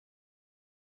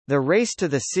The race to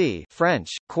the sea French,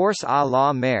 Course à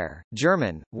la mer,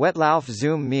 German, Wettlauf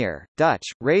zum Meer, Dutch,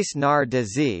 Race naar de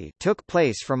Zee took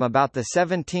place from about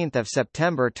 17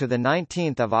 September to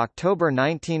 19 October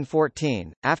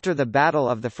 1914, after the Battle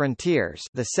of the Frontiers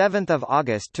 7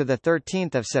 August to 13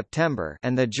 September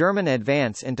and the German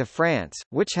advance into France,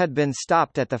 which had been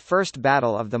stopped at the First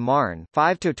Battle of the Marne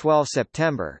 5–12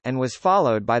 September and was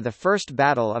followed by the First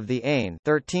Battle of the Aisne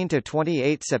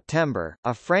 13–28 September,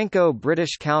 a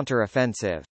Franco-British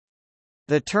counter-offensive.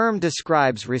 The term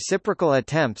describes reciprocal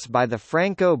attempts by the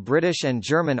Franco-British and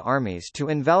German armies to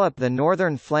envelop the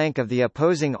northern flank of the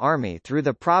opposing army through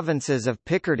the provinces of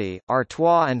Picardy,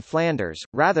 Artois and Flanders,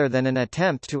 rather than an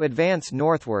attempt to advance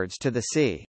northwards to the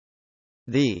sea.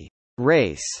 The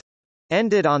race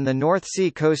ended on the North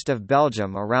Sea coast of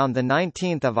Belgium around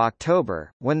 19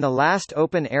 October, when the last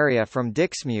open area from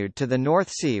Dixmude to the North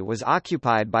Sea was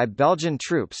occupied by Belgian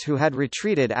troops who had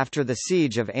retreated after the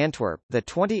siege of Antwerp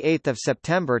 28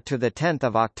 September to 10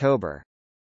 October.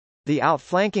 The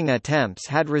outflanking attempts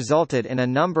had resulted in a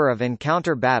number of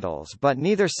encounter battles, but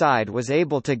neither side was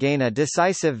able to gain a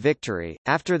decisive victory.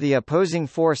 After the opposing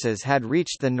forces had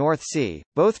reached the North Sea,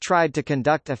 both tried to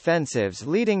conduct offensives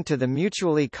leading to the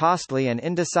mutually costly and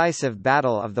indecisive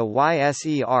Battle of the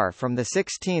Yser from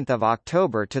 16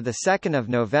 October to 2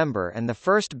 November and the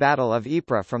First Battle of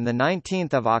Ypres from 19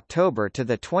 October to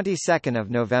 22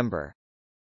 November.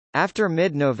 After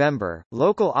mid-November,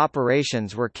 local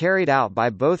operations were carried out by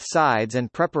both sides and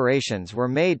preparations were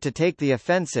made to take the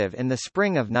offensive in the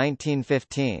spring of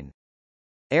 1915.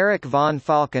 Erich von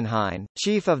Falkenhayn,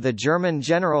 chief of the German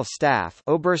General Staff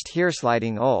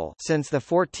Oberst-Heeresleitung since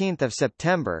 14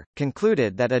 September,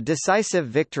 concluded that a decisive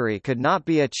victory could not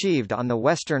be achieved on the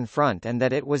Western Front and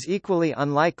that it was equally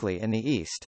unlikely in the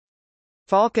East.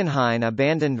 Falkenhayn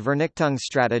abandoned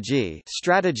Vernichtungsstrategie,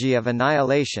 strategy of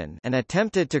annihilation, and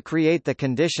attempted to create the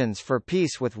conditions for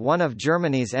peace with one of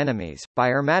Germany's enemies, by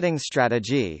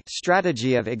Ermattungsstrategie,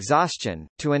 strategy of exhaustion,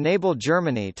 to enable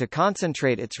Germany to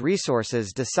concentrate its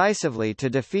resources decisively to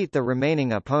defeat the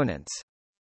remaining opponents.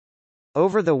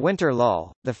 Over the winter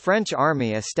lull, the French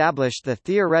army established the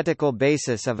theoretical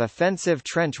basis of offensive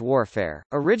trench warfare,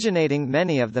 originating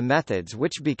many of the methods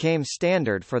which became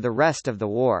standard for the rest of the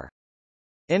war.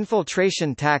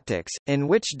 Infiltration tactics, in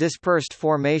which dispersed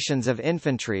formations of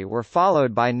infantry were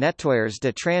followed by nettoyeurs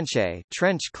de tranchées,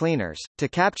 trench cleaners, to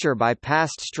capture by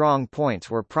past strong points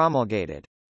were promulgated.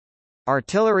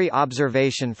 Artillery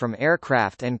observation from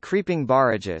aircraft and creeping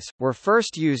barrages, were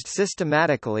first used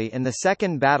systematically in the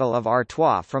Second Battle of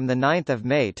Artois from 9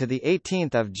 May to 18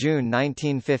 June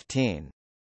 1915.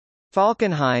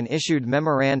 Falkenhayn issued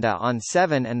memoranda on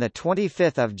 7 and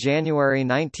 25 January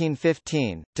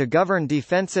 1915, to govern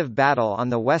defensive battle on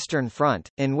the Western Front,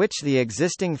 in which the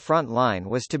existing front line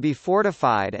was to be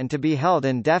fortified and to be held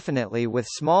indefinitely with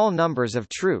small numbers of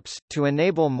troops, to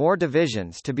enable more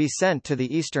divisions to be sent to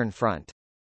the Eastern Front.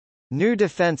 New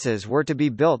defences were to be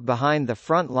built behind the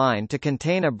front line to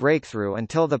contain a breakthrough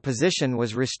until the position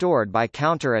was restored by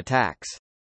counter-attacks.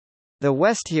 The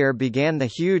Westheer began the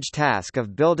huge task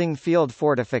of building field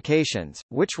fortifications,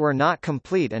 which were not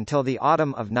complete until the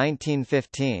autumn of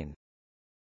 1915.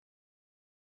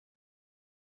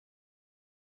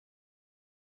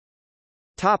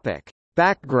 Topic: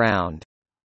 Background.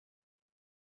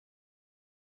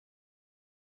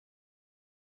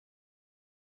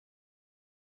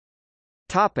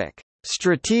 Topic: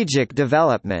 Strategic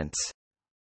developments.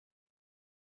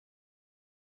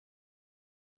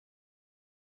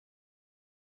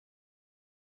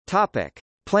 Topic: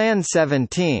 Plan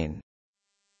XVII.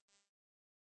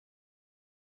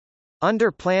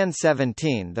 Under Plan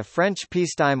XVII, the French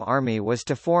peacetime army was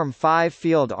to form 5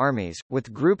 field armies,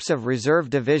 with groups of reserve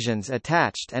divisions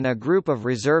attached, and a group of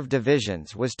reserve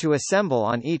divisions was to assemble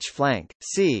on each flank,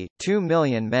 c. 2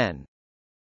 million men.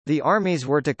 The armies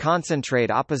were to concentrate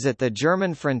opposite the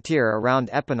German frontier around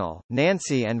Epinal,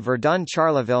 Nancy and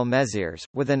Verdun-Charleville-Mézières,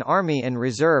 with an army in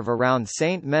reserve around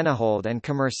Saint-Menehould and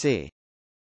Commercy.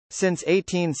 Since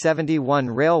 1871,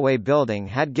 railway building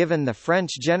had given the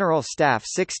French General Staff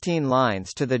 16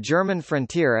 lines to the German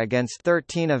frontier against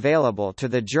 13 available to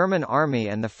the German army,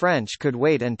 and the French could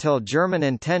wait until German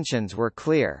intentions were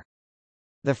clear.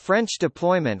 The French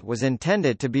deployment was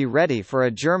intended to be ready for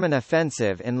a German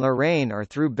offensive in Lorraine or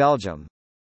through Belgium.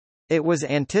 It was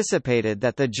anticipated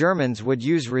that the Germans would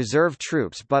use reserve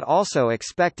troops, but also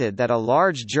expected that a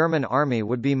large German army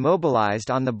would be mobilized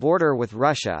on the border with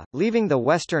Russia, leaving the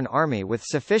Western Army with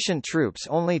sufficient troops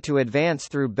only to advance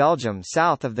through Belgium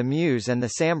south of the Meuse and the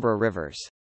Sambre rivers.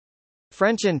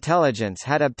 French intelligence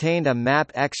had obtained a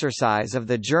map exercise of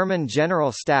the German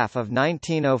General Staff of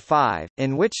 1905,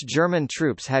 in which German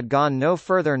troops had gone no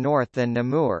further north than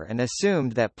Namur and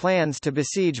assumed that plans to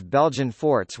besiege Belgian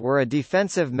forts were a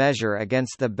defensive measure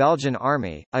against the Belgian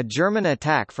army, a German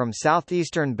attack from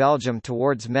southeastern Belgium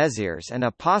towards Messines and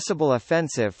a possible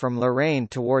offensive from Lorraine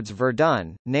towards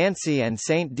Verdun, Nancy and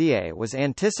Saint-Dié was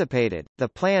anticipated. The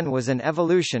plan was an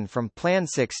evolution from Plan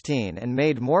XVII and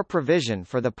made more provision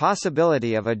for the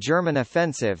possibility of a German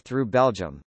offensive through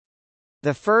Belgium.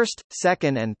 The 1st,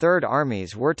 2nd and 3rd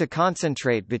armies were to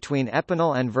concentrate between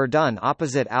Epinal and Verdun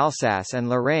opposite Alsace and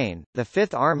Lorraine, the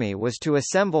 5th army was to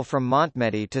assemble from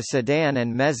Montmedy to Sedan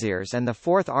and Mezieres and the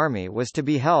 4th army was to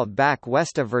be held back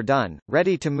west of Verdun,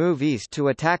 ready to move east to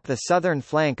attack the southern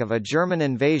flank of a German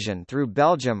invasion through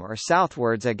Belgium or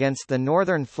southwards against the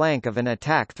northern flank of an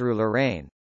attack through Lorraine.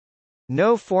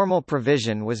 No formal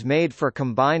provision was made for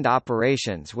combined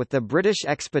operations with the British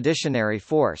Expeditionary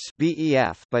Force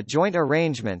 (BEF), but joint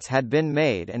arrangements had been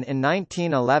made, and in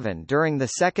 1911 during the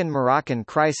Second Moroccan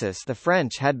Crisis the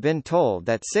French had been told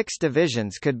that 6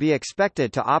 divisions could be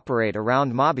expected to operate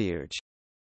around Maubeuge.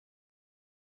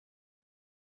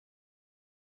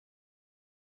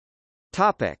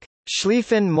 Topic: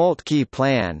 Schlieffen-Moltke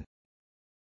Plan.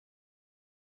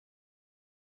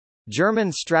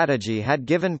 German strategy had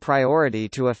given priority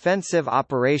to offensive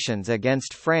operations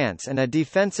against France and a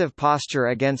defensive posture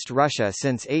against Russia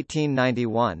since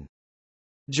 1891.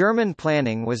 German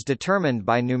planning was determined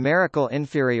by numerical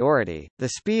inferiority, the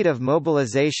speed of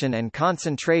mobilization and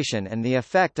concentration and the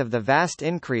effect of the vast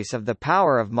increase of the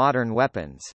power of modern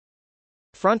weapons.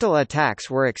 Frontal attacks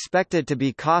were expected to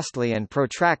be costly and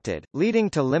protracted, leading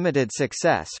to limited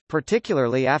success,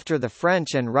 particularly after the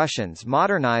French and Russians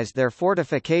modernized their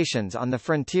fortifications on the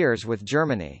frontiers with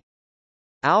Germany.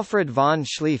 Alfred von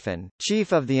Schlieffen,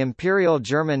 chief of the Imperial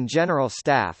German General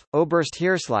Staff,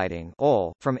 Oberstheersleitung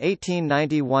from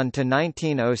 1891 to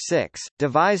 1906,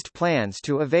 devised plans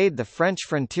to evade the French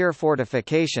frontier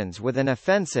fortifications with an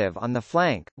offensive on the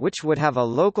flank, which would have a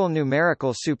local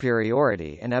numerical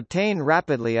superiority and obtain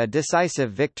rapidly a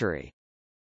decisive victory.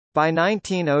 By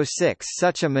 1906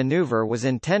 such a maneuver was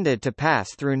intended to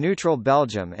pass through neutral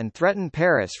Belgium and threaten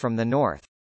Paris from the north.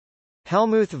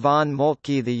 Helmuth von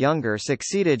Moltke the Younger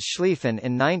succeeded Schlieffen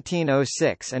in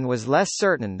 1906 and was less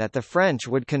certain that the French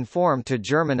would conform to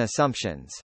German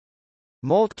assumptions.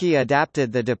 Moltke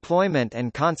adapted the deployment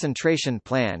and concentration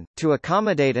plan, to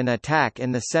accommodate an attack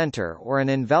in the center or an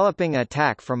enveloping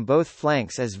attack from both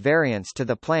flanks as variants to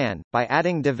the plan, by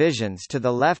adding divisions to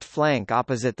the left flank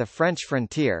opposite the French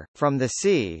frontier. From the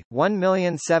sea,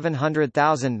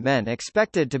 1,700,000 men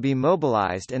expected to be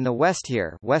mobilized in the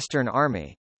Westheer Western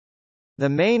Army. The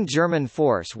main German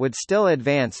force would still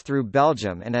advance through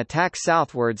Belgium and attack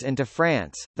southwards into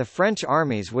France. The French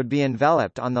armies would be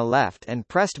enveloped on the left and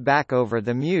pressed back over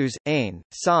the Meuse, Aisne,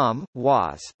 Somme,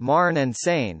 Oise, Marne and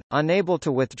Seine, unable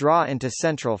to withdraw into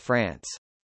central France.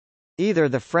 Either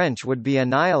the French would be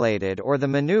annihilated or the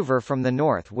maneuver from the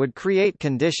north would create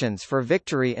conditions for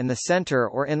victory in the centre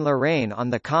or in Lorraine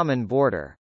on the common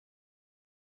border.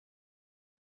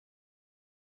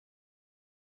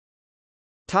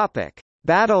 Topic: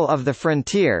 Battle of the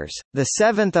Frontiers, the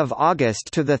 7th of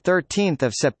August to the 13th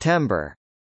of September.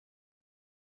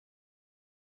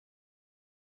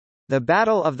 The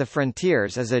Battle of the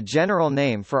Frontiers is a general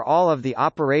name for all of the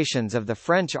operations of the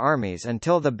French armies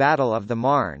until the Battle of the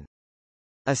Marne.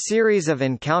 A series of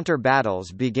encounter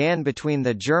battles began between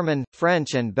the German,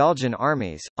 French and Belgian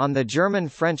armies, on the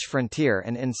German-French frontier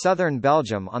and in southern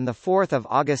Belgium on 4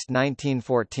 August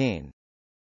 1914.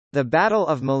 The Battle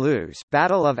of Mulhouse,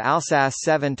 Battle of Alsace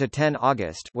 7–10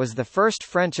 August, was the first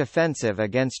French offensive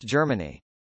against Germany.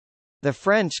 The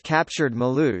French captured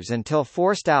Mulhouse until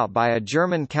forced out by a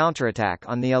German counterattack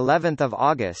on the 11th of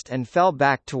August and fell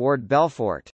back toward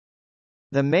Belfort.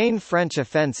 The main French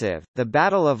offensive, the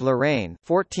Battle of Lorraine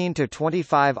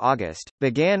 14–25 August,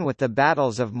 began with the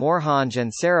battles of Morhange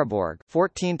and Sarrebourg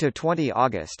 14–20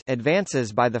 August,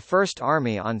 advances by the 1st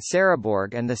Army on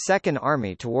Sarrebourg and the 2nd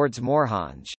Army towards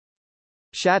Morhange.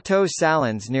 Château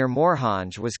Salins near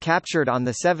Morhange was captured on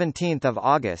 17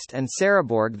 August and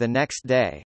Sarrebourg the next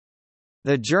day.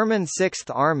 The German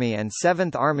 6th Army and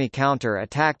 7th Army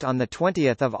counter-attacked on 20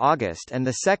 August and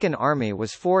the 2nd Army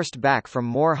was forced back from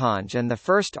Morhange and the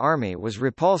 1st Army was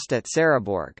repulsed at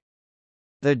Sarrebourg.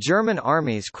 The German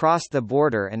armies crossed the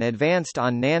border and advanced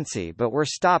on Nancy but were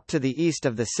stopped to the east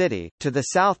of the city. To the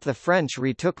south the French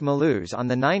retook Mulhouse on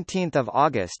 19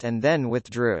 August and then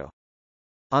withdrew.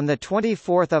 On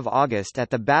 24 August at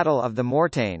the Battle of the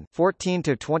Mortagne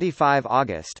 14–25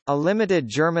 August, a limited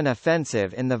German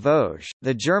offensive in the Vosges,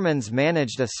 the Germans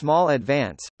managed a small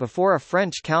advance, before a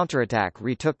French counterattack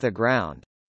retook the ground.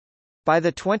 By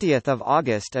 20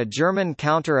 August a German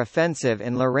counter-offensive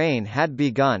in Lorraine had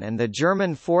begun and the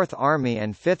German Fourth Army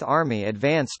and Fifth Army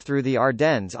advanced through the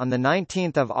Ardennes on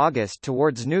 19 August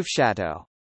towards Neufchâteau.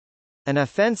 An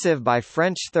offensive by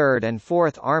French Third and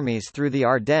Fourth Armies through the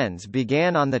Ardennes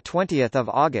began on 20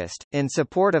 August, in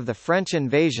support of the French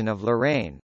invasion of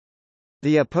Lorraine.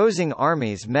 The opposing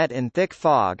armies met in thick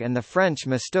fog and the French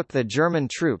mistook the German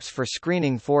troops for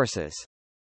screening forces.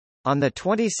 On the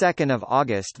 22nd of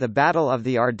August the Battle of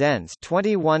the Ardennes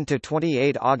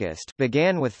 21–28 August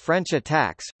began with French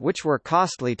attacks, which were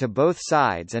costly to both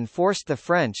sides and forced the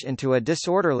French into a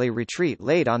disorderly retreat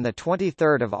late on the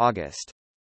 23rd of August.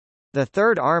 The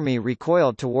Third Army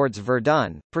recoiled towards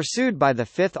Verdun, pursued by the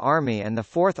Fifth Army, and the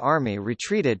Fourth Army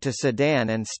retreated to Sedan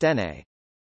and Stenay.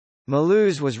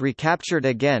 Mulhouse was recaptured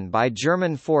again by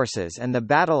German forces and the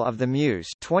Battle of the Meuse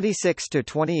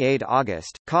 26–28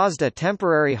 August caused a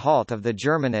temporary halt of the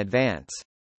German advance.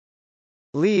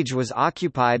 Liège was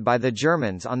occupied by the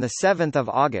Germans on 7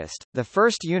 August. The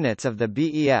first units of the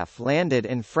BEF landed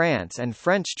in France and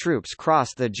French troops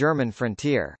crossed the German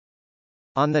frontier.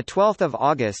 On 12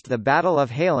 August the Battle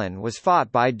of Halen was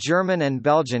fought by German and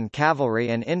Belgian cavalry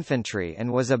and infantry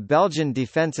and was a Belgian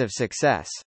defensive success.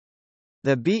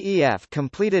 The BEF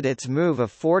completed its move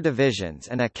of 4 divisions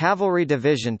and a cavalry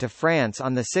division to France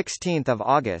on 16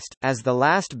 August, as the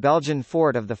last Belgian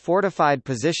fort of the fortified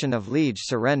position of Liège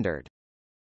surrendered.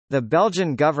 The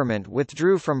Belgian government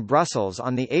withdrew from Brussels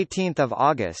on 18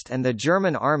 August and the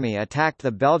German army attacked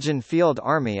the Belgian Field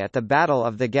Army at the Battle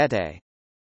of the Gette.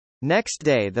 Next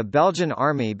day the Belgian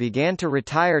army began to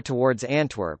retire towards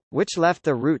Antwerp, which left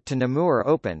the route to Namur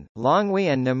open. Longwy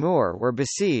and Namur were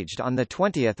besieged on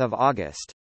 20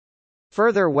 August.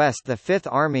 Further west the Fifth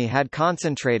Army had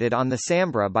concentrated on the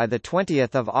Sambre by 20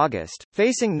 August,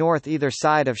 facing north either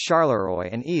side of Charleroi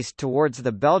and east towards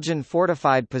the Belgian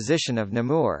fortified position of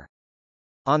Namur.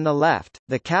 On the left,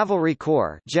 the Cavalry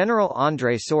Corps General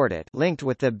André Sordet linked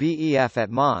with the BEF at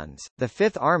Mons. The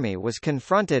Fifth Army was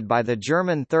confronted by the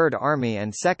German Third Army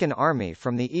and Second Army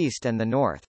from the east and the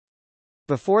north.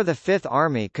 Before the Fifth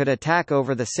Army could attack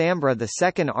over the Sambre, the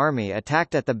Second Army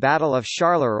attacked at the Battle of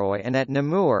Charleroi and at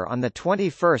Namur on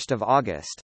 21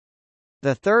 August.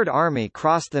 The Third Army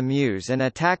crossed the Meuse and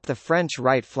attacked the French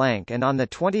right flank, and on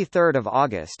 23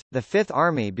 August, the Fifth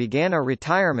Army began a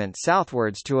retirement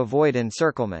southwards to avoid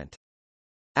encirclement.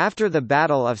 After the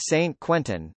Battle of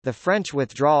Saint-Quentin, the French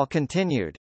withdrawal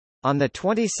continued. On the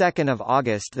 22nd of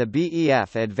August the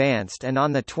BEF advanced and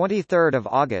on the 23rd of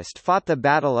August fought the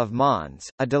Battle of Mons,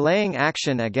 a delaying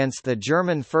action against the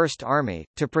German First Army,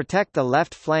 to protect the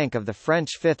left flank of the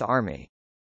French Fifth Army.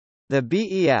 The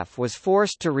BEF was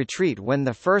forced to retreat when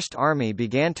the First Army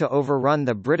began to overrun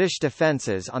the British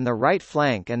defences on the right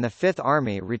flank and the Fifth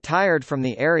Army retired from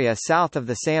the area south of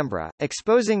the Sambre,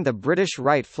 exposing the British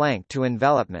right flank to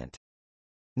envelopment.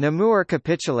 Namur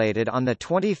capitulated on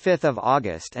 25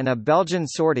 August and a Belgian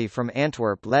sortie from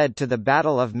Antwerp led to the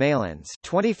Battle of Malines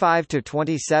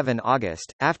 25–27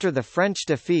 August. After the French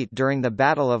defeat during the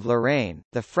Battle of Lorraine,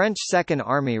 the French Second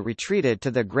Army retreated to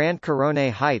the Grand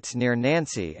Couronne heights near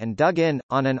Nancy and dug in,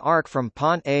 on an arc from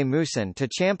Pont-à-Mousson to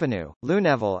Champenoux,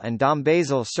 Luneville and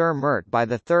Dombasle-sur-Meurthe by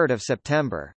 3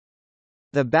 September.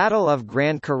 The Battle of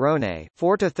Grand Couronne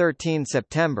 4–13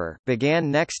 September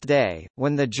began next day,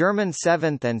 when the German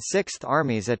 7th and 6th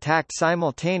Armies attacked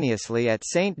simultaneously at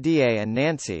Saint-Dié and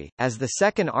Nancy, as the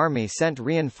Second Army sent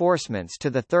reinforcements to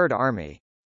the Third Army.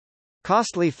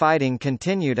 Costly fighting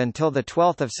continued until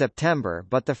 12 September,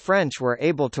 but the French were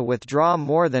able to withdraw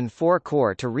more than 4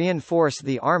 corps to reinforce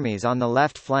the armies on the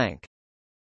left flank.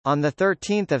 On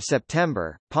 13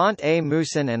 September,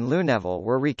 Pont-à-Mousson and Luneville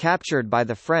were recaptured by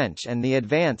the French and the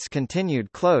advance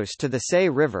continued close to the Say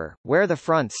River, where the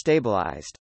front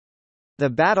stabilized.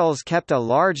 The battles kept a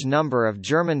large number of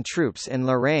German troops in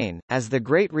Lorraine, as the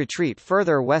Great Retreat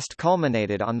further west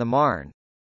culminated on the Marne.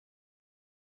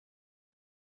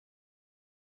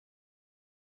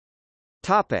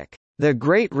 The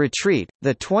Great Retreat,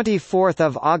 24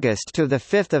 August to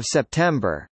 5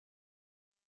 September.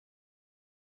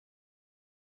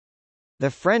 The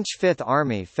French Fifth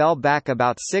Army fell back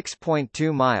about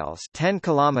 6.2 miles (10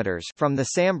 kilometers) from the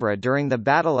Sambre during the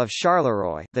Battle of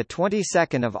Charleroi, the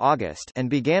 22nd of August,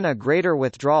 and began a greater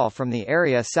withdrawal from the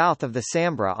area south of the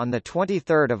Sambre on the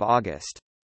 23rd of August.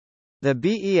 The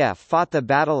BEF fought the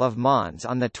Battle of Mons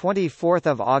on 24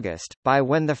 August, by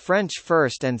when the French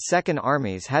 1st and 2nd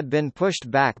Armies had been pushed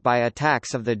back by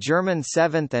attacks of the German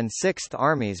 7th and 6th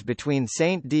Armies between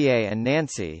Saint-Dié and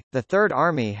Nancy. The 3rd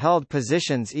Army held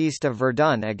positions east of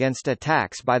Verdun against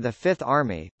attacks by the 5th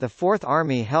Army. The 4th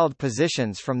Army held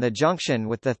positions from the junction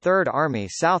with the 3rd Army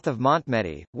south of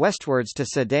Montmedy, westwards to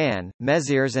Sedan,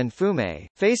 Mézières and Fumay.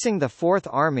 Facing the 4th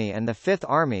Army and the 5th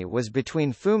Army was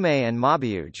between Fumay and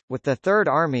Maubeuge, with the 3rd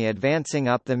Army advancing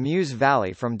up the Meuse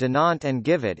Valley from Dinant and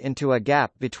Givet into a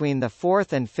gap between the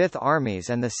 4th and 5th Armies,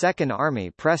 and the 2nd Army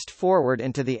pressed forward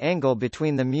into the angle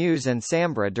between the Meuse and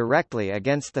Sambre directly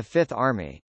against the 5th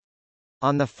Army.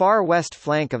 On the far west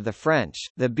flank of the French,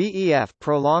 the BEF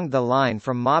prolonged the line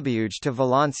from Maubeuge to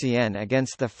Valenciennes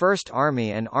against the 1st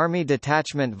Army, and Army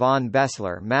Detachment von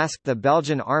Bessler masked the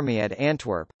Belgian army at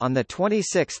Antwerp. On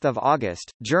 26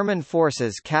 August, German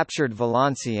forces captured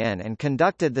Valenciennes and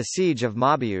conducted the siege of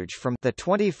Maubeuge from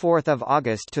 24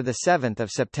 August to 7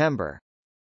 September.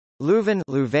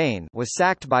 Louvain was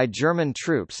sacked by German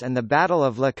troops, and the Battle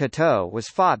of Le Cateau was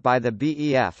fought by the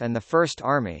BEF and the 1st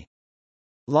Army.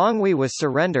 Longwy was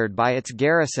surrendered by its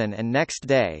garrison, and next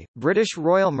day, British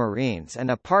Royal Marines and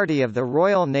a party of the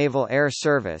Royal Naval Air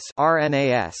Service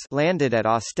 (RNAS) landed at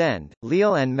Ostend.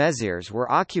 Lille and Mézières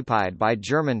were occupied by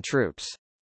German troops.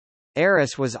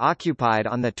 Arras was occupied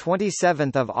on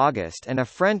 27 August, and a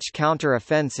French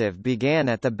counter-offensive began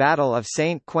at the Battle of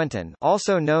Saint-Quentin,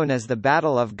 also known as the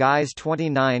Battle of Guise,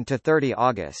 29–30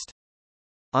 August.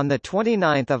 On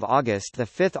 29 August, the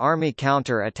 5th Army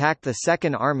counter-attacked the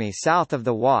 2nd Army south of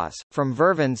the Oise, from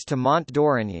Vervins to Mont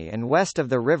d'Origny, and west of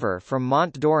the river from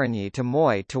Mont d'Origny to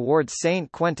Moy towards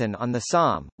Saint-Quentin on the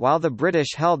Somme, while the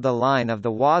British held the line of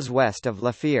the Oise west of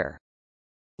La Fère.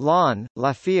 Laon,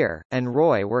 La Fère, and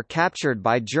Roye were captured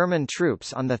by German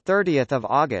troops on 30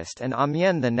 August and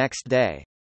Amiens the next day.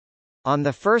 On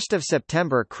 1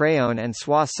 September Craonne and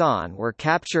Soissons were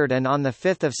captured, and on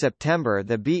 5 September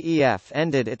the BEF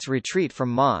ended its retreat from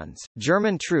Mons.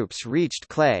 German troops reached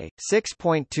Clay,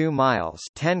 6.2 miles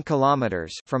 (10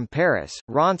 kilometers) from Paris.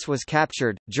 Reims was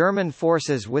captured. German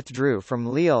forces withdrew from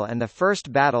Lille, and the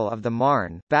First Battle of the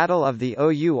Marne, Battle of the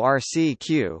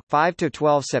Ourcq,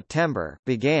 5–12 September,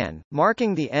 began,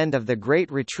 marking the end of the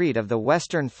Great Retreat of the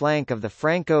western flank of the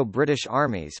Franco-British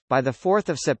armies. By 4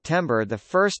 September the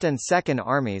 1st and 2nd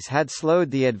Armies had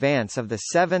slowed the advance of the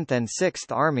 7th and 6th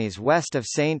Armies west of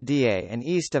Saint-Dié and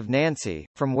east of Nancy,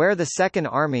 from where the 2nd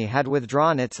Army had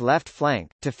withdrawn its left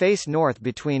flank, to face north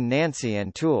between Nancy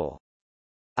and Toul.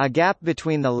 A gap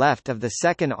between the left of the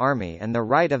 2nd Army and the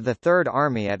right of the 3rd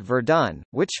Army at Verdun,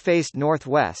 which faced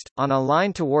northwest, on a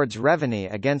line towards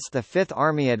Revigny against the 5th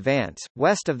Army advance,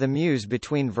 west of the Meuse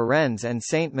between Varennes and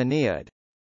Saint-Menehould.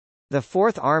 The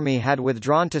 4th Army had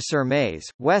withdrawn to Sermaize,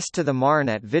 west to the Marne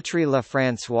at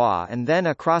Vitry-le-François, and then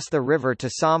across the river to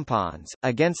Sampons,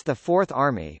 against the 4th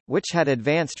Army, which had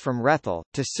advanced from Rethel,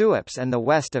 to Suippes and the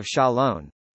west of Chalon.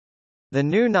 The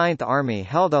new 9th Army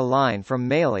held a line from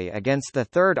Mailly against the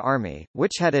 3rd Army,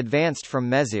 which had advanced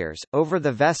from Mézières, over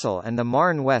the Vesle and the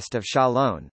Marne west of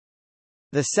Chalon.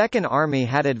 The 2nd Army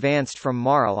had advanced from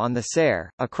Marle on the Serre,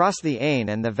 across the Aisne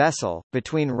and the Vesle,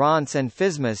 between Reims and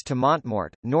Fismes to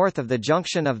Montmort, north of the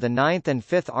junction of the 9th and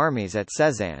 5th Armies at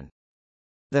Cézanne.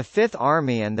 The 5th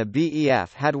Army and the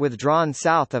BEF had withdrawn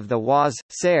south of the Oise,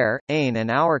 Serre, Aisne and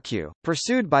Ourcq,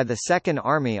 pursued by the 2nd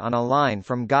Army on a line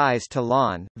from Guise to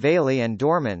Laon, Vayly and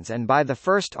Dormans, and by the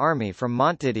 1st Army from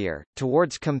Montdidier,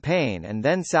 towards Compiègne, and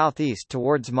then southeast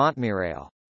towards Montmirail.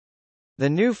 The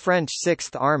new French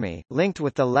 6th Army, linked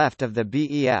with the left of the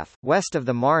BEF, west of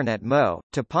the Marne at Meaux,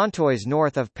 to Pontoise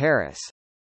north of Paris.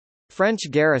 French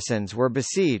garrisons were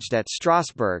besieged at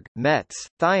Strasbourg, Metz,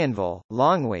 Thionville,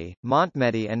 Longwy,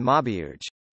 Montmedy and Maubeuge.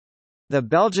 The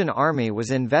Belgian army was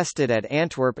invested at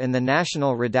Antwerp in the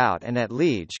National Redoubt, and at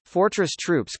Liege, fortress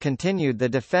troops continued the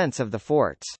defence of the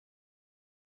forts.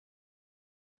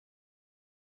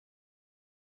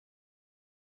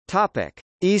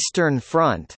 Eastern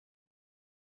Front.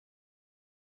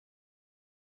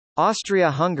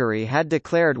 Austria-Hungary had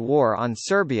declared war on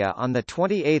Serbia on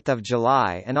 28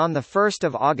 July, and on 1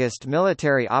 August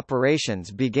military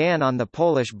operations began on the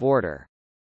Polish border.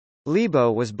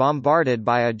 Libau was bombarded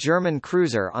by a German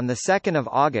cruiser on 2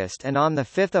 August, and on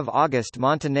 5 August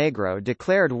Montenegro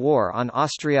declared war on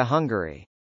Austria-Hungary.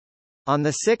 On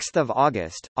 6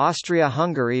 August,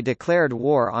 Austria-Hungary declared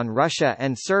war on Russia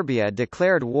and Serbia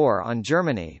declared war on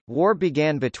Germany. War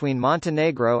began between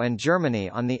Montenegro and Germany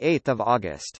on 8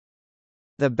 August.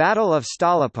 The Battle of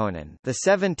Stallupönen, the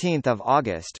 17th of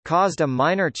August, caused a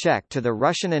minor check to the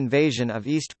Russian invasion of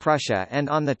East Prussia, and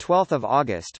on the 12th of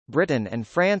August, Britain and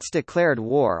France declared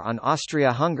war on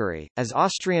Austria-Hungary as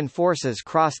Austrian forces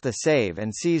crossed the Save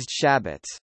and seized Schabitz.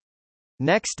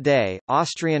 Next day,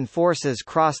 Austrian forces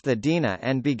crossed the Drina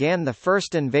and began the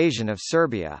first invasion of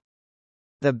Serbia.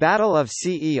 The Battle of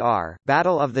Cer,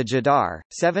 Battle of the Jadar,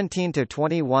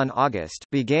 17–21 August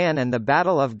began, and the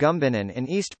Battle of Gumbinnen in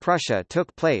East Prussia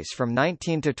took place from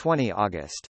 19–20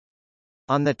 August.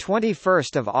 On 21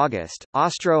 August,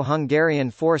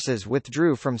 Austro-Hungarian forces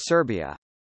withdrew from Serbia.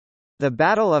 The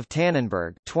Battle of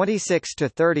Tannenberg,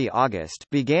 26–30 August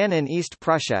began in East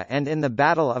Prussia, and in the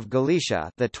Battle of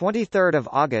Galicia, the 23rd of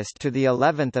August to the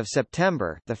 11th of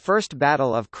September, the First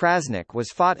Battle of Krasnik was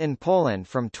fought in Poland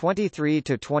from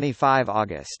 23–25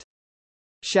 August.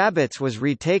 Schabitz was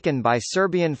retaken by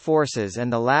Serbian forces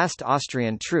and the last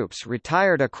Austrian troops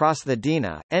retired across the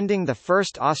Drina, ending the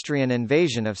First Austrian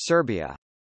invasion of Serbia.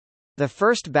 The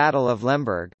First Battle of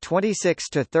Lemberg,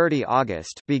 26–30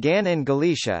 August, began in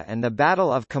Galicia, and the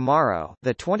Battle of Kamaro,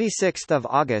 the 26th of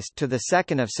August to the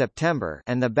 2nd of September,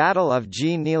 and the Battle of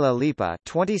Gnila Lipa,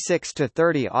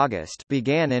 26–30 August,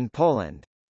 began in Poland.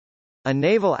 A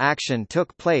naval action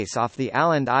took place off the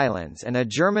Åland Islands, and a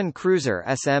German cruiser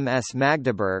SMS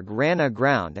Magdeburg ran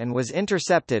aground and was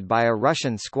intercepted by a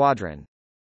Russian squadron.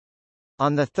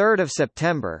 On 3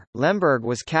 September, Lemberg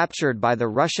was captured by the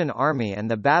Russian army, and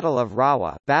the Battle of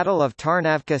Rawa, Battle of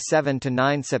Tarnavka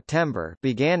 7–9 September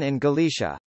began in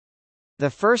Galicia. The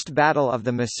First Battle of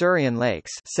the Masurian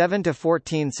Lakes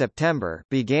 7–14 September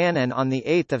began, and on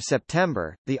 8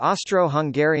 September, the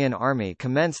Austro-Hungarian army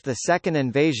commenced the second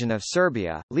invasion of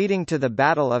Serbia, leading to the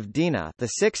Battle of Drina,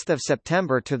 the 6th of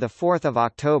September to the 4th of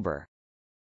October.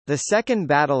 The Second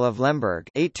Battle of Lemberg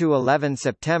 8–11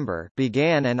 September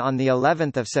began, and on the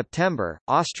 11th of September,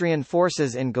 Austrian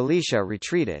forces in Galicia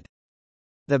retreated.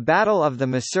 The Battle of the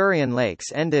Masurian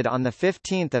Lakes ended on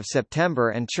 15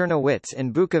 September, and Czernowitz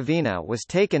in Bukovina was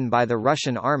taken by the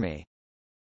Russian army.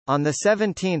 On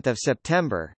 17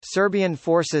 September, Serbian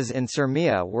forces in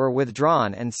Sirmia were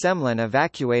withdrawn and Semlin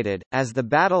evacuated, as the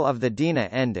Battle of the Drina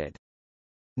ended.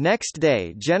 Next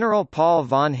day, General Paul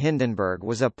von Hindenburg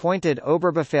was appointed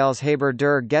Oberbefehlshaber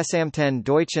der Gesamten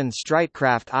Deutschen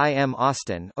Streitkraft im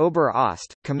Osten,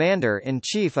 Ober-Ost,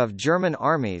 Commander-in-Chief of German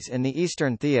armies in the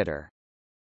Eastern Theater.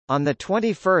 On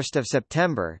 21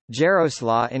 September,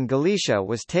 Jaroslaw in Galicia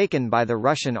was taken by the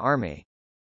Russian army.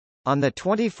 On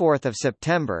 24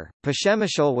 September,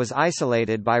 Przemyśl was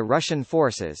isolated by Russian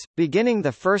forces, beginning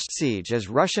the first siege as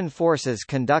Russian forces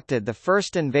conducted the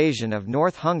first invasion of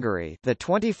North Hungary, the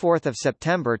 24th of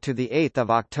September to the 8th of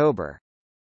October.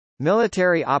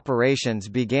 Military operations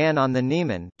began on the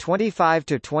Niemen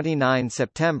 25–29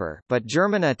 September, but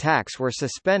German attacks were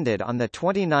suspended on the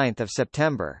 29th of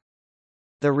September.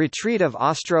 The retreat of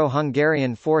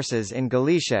Austro-Hungarian forces in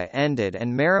Galicia ended,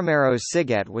 and Marameros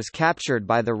Siget was captured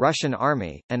by the Russian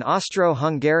army. An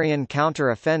Austro-Hungarian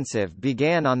counter-offensive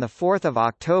began on 4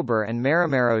 October, and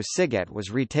Marameros Siget was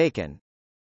retaken.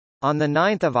 On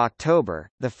 9 October,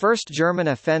 the first German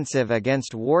offensive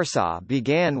against Warsaw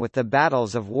began with the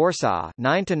battles of Warsaw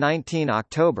 9–19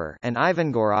 October and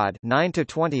Ivangorod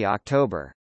 9–20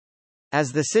 October.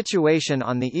 As the situation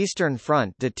on the Eastern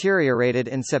Front deteriorated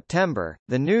in September,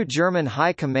 the new German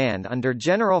High Command under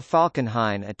General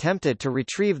Falkenhayn attempted to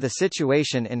retrieve the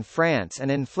situation in France and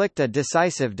inflict a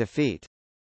decisive defeat.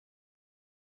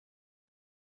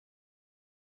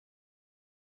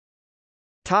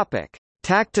 Topic: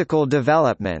 Tactical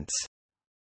developments.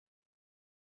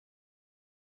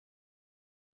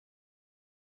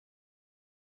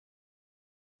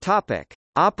 Topic: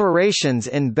 Operations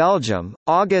in Belgium,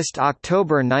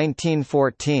 August–October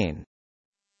 1914.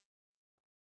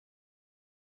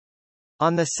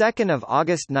 On 2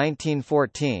 August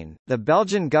 1914, the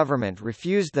Belgian government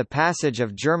refused the passage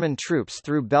of German troops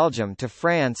through Belgium to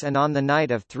France, and on the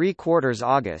night of 3/4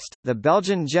 August, the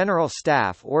Belgian General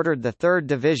Staff ordered the 3rd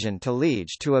Division to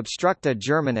Liege to obstruct a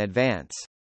German advance.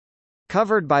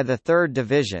 Covered by the 3rd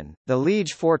Division, the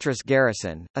Liege fortress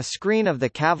garrison, a screen of the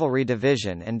Cavalry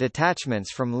Division and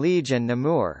detachments from Liege and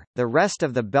Namur, the rest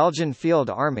of the Belgian Field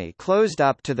Army closed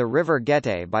up to the River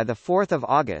Gette by 4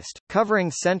 August,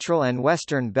 covering central and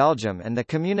western Belgium and the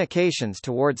communications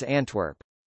towards Antwerp.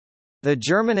 The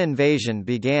German invasion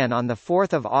began on 4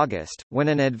 August, when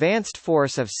an advanced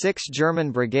force of 6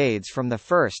 German brigades from the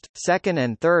 1st, 2nd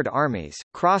and 3rd Armies,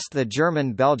 crossed the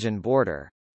German-Belgian border.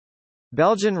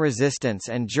 Belgian resistance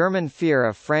and German fear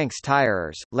of Frank's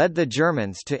tireurs, led the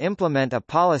Germans to implement a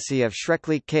policy of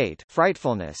Schrecklichkeit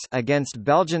frightfulness against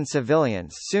Belgian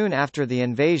civilians soon after the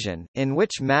invasion, in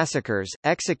which massacres,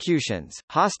 executions,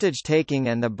 hostage-taking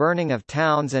and the burning of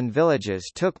towns and villages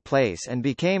took place and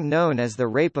became known as the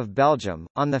Rape of Belgium.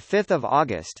 On 5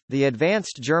 August, the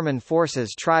advanced German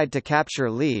forces tried to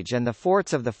capture Liege and the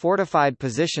forts of the fortified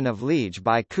position of Liege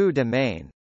by coup de main.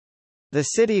 The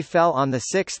city fell on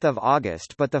 6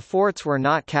 August, but the forts were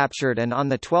not captured, and on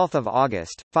 12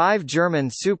 August, 5 German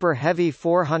super-heavy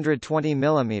 420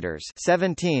 mm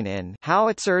 17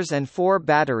 howitzers and 4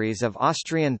 batteries of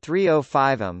Austrian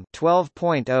 305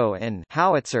 12.0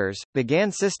 howitzers, began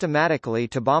systematically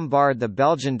to bombard the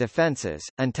Belgian defences,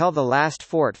 until the last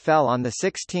fort fell on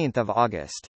 16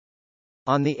 August.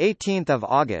 On 18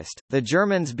 August, the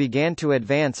Germans began to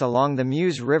advance along the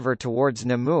Meuse River towards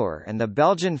Namur, and the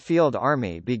Belgian Field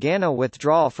Army began a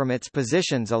withdrawal from its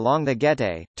positions along the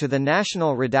Gette, to the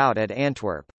National Redoubt at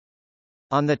Antwerp.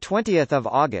 On 20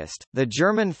 August, the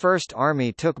German First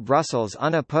Army took Brussels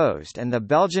unopposed and the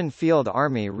Belgian Field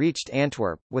Army reached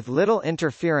Antwerp, with little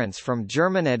interference from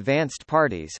German advanced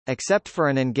parties, except for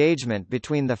an engagement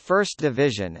between the 1st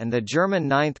Division and the German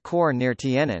 9th Corps near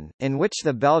Tienen, in which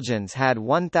the Belgians had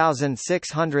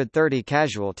 1,630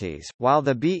 casualties, while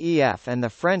the BEF and the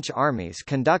French armies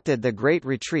conducted the Great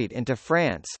Retreat into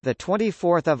France, the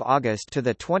 24th of August to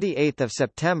the 28th of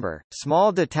September.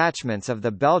 Small detachments of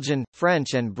the Belgian, French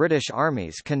and British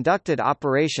armies conducted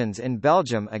operations in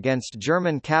Belgium against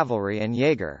German cavalry and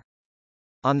Jaeger.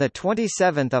 On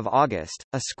 27 August,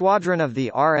 a squadron of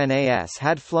the RNAS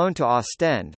had flown to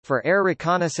Ostend, for air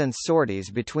reconnaissance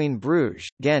sorties between Bruges,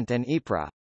 Ghent and Ypres.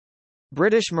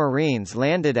 British Marines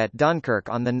landed at Dunkirk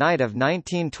on the night of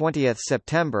 19–20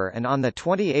 September and on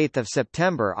 28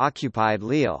 September occupied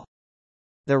Lille.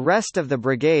 The rest of the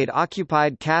brigade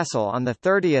occupied Kassel on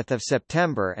 30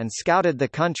 September and scouted the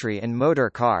country in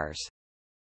motor cars.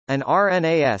 An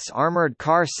RNAS armoured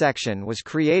car section was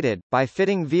created, by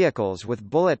fitting vehicles with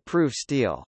bullet-proof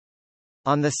steel.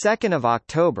 On 2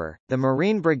 October, the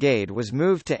Marine Brigade was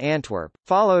moved to Antwerp,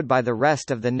 followed by the rest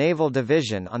of the Naval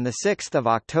Division on 6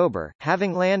 October,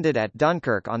 having landed at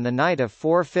Dunkirk on the night of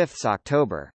 4–5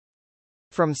 October.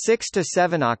 From 6 to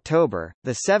 7 October,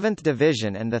 the 7th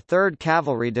Division and the 3rd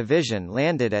Cavalry Division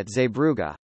landed at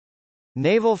Zeebrugge.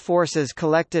 Naval forces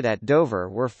collected at Dover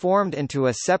were formed into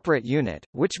a separate unit,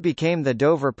 which became the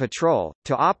Dover Patrol,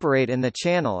 to operate in the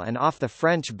Channel and off the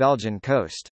French-Belgian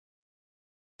coast.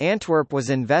 Antwerp was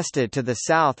invested to the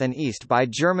south and east by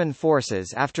German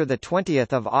forces after 20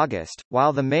 August,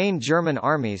 while the main German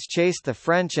armies chased the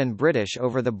French and British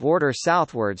over the border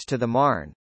southwards to the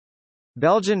Marne.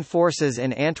 Belgian forces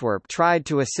in Antwerp tried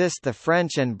to assist the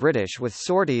French and British with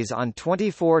sorties on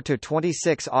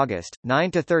 24–26 August,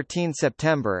 9–13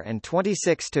 September and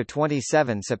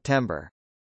 26–27 September.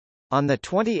 On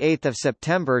 28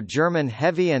 September, German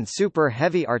heavy and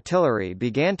super-heavy artillery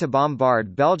began to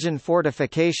bombard Belgian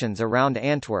fortifications around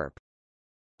Antwerp.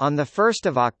 On 1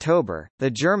 October, the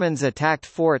Germans attacked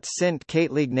Forts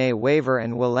Sint-Katelijne-Waver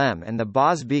and Willem and the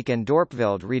Bosbeek and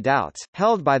Dorpveld redoubts,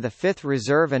 held by the 5th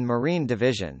Reserve and Marine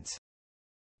Divisions.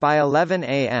 By 11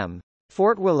 a.m.,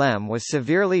 Fort Willem was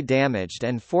severely damaged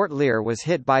and Fort Leer was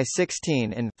hit by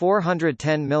 16 in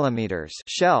 410 mm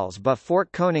shells, but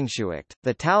Fort Koningshuict,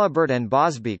 the Talibert and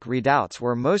Bosbeek redoubts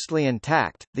were mostly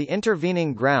intact. The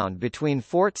intervening ground between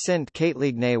Fort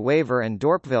Sint-Katelijne-Waver and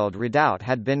Dorpveld redoubt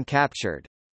had been captured.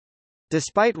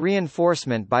 Despite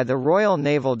reinforcement by the Royal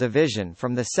Naval Division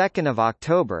from 2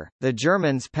 October, the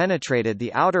Germans penetrated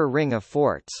the outer ring of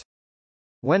forts.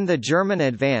 When the German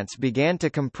advance began to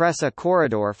compress a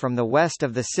corridor from the west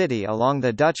of the city along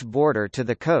the Dutch border to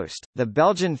the coast, the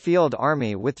Belgian Field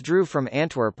Army withdrew from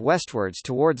Antwerp westwards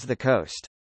towards the coast.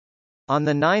 On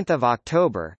 9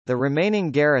 October, the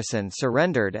remaining garrison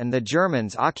surrendered and the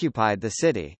Germans occupied the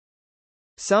city.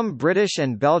 Some British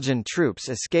and Belgian troops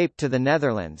escaped to the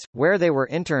Netherlands, where they were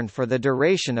interned for the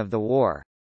duration of the war.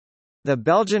 The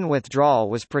Belgian withdrawal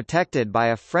was protected by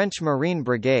a French Marine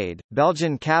Brigade,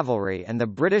 Belgian cavalry and the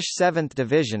British 7th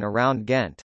Division around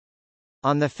Ghent.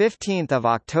 On 15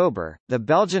 October, the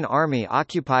Belgian army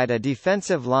occupied a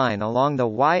defensive line along the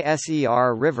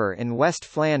Yser River in West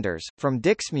Flanders, from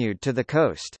Dixmude to the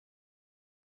coast.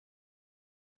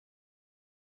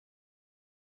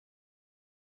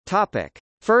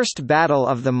 First Battle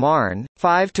of the Marne,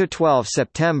 5–12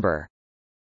 September.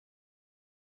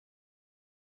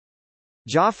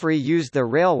 Joffre used the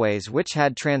railways which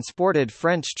had transported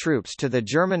French troops to the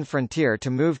German frontier to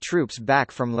move troops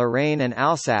back from Lorraine and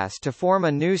Alsace to form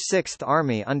a new Sixth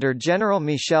Army under General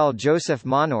Michel-Joseph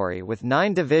Montgomery with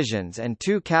 9 divisions and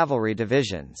 2 cavalry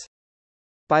divisions.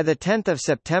 By 10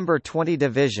 September 20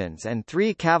 divisions and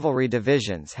 3 cavalry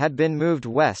divisions had been moved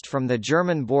west from the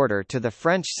German border to the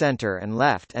French centre and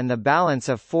left, and the balance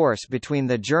of force between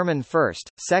the German 1st,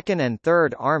 2nd and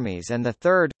 3rd Armies and the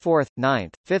 3rd, 4th,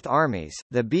 9th, 5th Armies,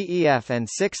 the BEF and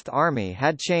 6th Army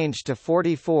had changed to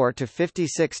 44 to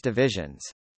 56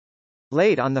 divisions.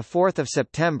 Late on 4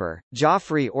 September,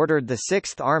 Joffre ordered the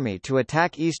 6th Army to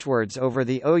attack eastwards over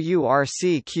the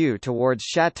Ourcq towards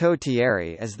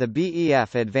Château-Thierry as the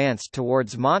BEF advanced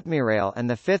towards Montmirail, and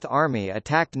the 5th Army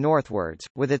attacked northwards,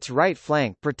 with its right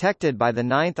flank protected by the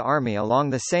 9th Army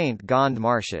along the Saint-Gond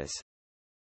marshes.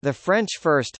 The French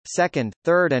 1st, 2nd,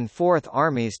 3rd and 4th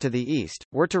Armies to the east,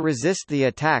 were to resist the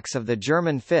attacks of the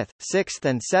German 5th, 6th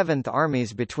and 7th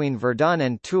Armies between Verdun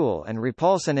and Toul and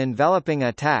repulse an enveloping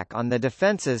attack on the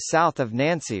defences south of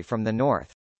Nancy from the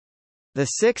north. The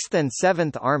 6th and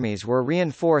 7th Armies were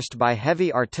reinforced by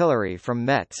heavy artillery from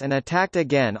Metz and attacked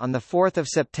again on 4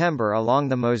 September along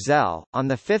the Moselle. On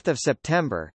 5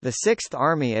 September, the 6th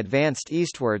Army advanced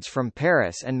eastwards from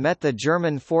Paris and met the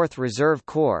German 4th Reserve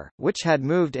Corps, which had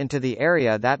moved into the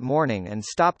area that morning and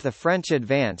stopped the French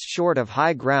advance short of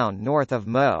high ground north of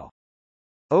Meaux.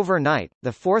 Overnight, the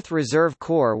 4th Reserve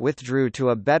Corps withdrew to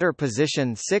a better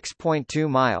position 6.2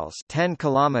 miles 10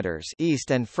 kilometers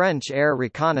east, and French air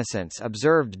reconnaissance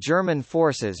observed German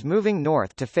forces moving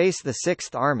north to face the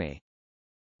 6th Army.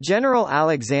 General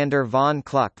Alexander von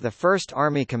Kluck, the 1st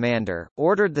Army commander,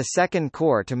 ordered the 2nd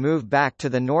Corps to move back to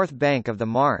the north bank of the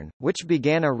Marne, which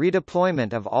began a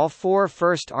redeployment of all 4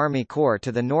 1st Army Corps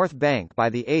to the north bank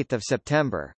by 8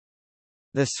 September.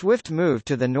 The swift move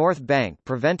to the north bank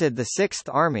prevented the 6th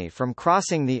Army from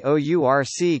crossing the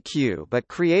Ourcq but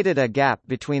created a gap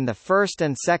between the 1st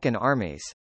and 2nd Armies.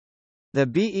 The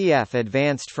BEF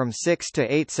advanced from 6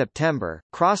 to 8 September,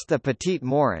 crossed the Petit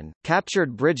Morin,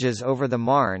 captured bridges over the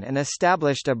Marne and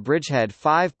established a bridgehead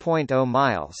 5.0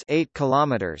 miles 8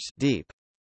 kilometers deep.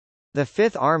 The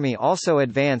 5th Army also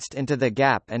advanced into the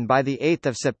gap and by 8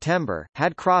 September,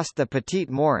 had crossed the Petit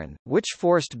Morin, which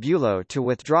forced Bülow to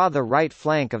withdraw the right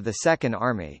flank of the 2nd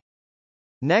Army.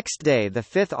 Next day the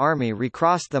 5th Army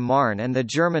recrossed the Marne and the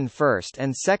German 1st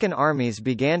and 2nd Armies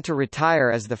began to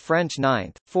retire as the French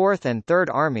 9th, 4th and 3rd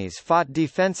Armies fought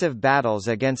defensive battles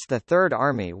against the 3rd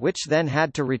Army, which then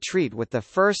had to retreat with the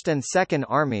 1st and 2nd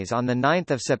Armies on 9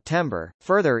 September.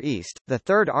 Further east, the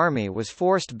 3rd Army was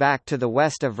forced back to the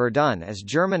west of Verdun as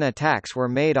German attacks were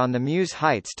made on the Meuse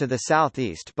Heights to the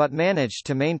southeast but managed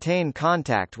to maintain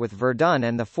contact with Verdun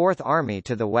and the 4th Army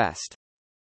to the west.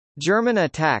 German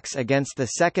attacks against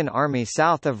the 2nd Army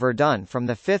south of Verdun from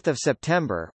 5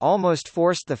 September, almost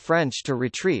forced the French to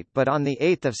retreat, but on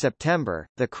 8 September,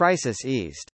 the crisis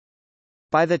eased.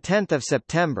 By 10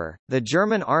 September, the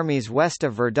German armies west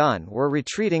of Verdun were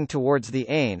retreating towards the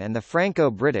Aisne and the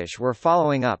Franco-British were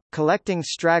following up, collecting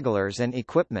stragglers and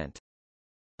equipment.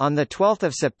 On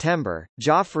 12 September,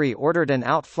 Joffre ordered an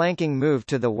outflanking move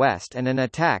to the west and an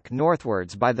attack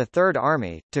northwards by the 3rd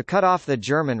Army, to cut off the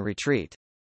German retreat.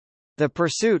 The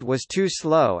pursuit was too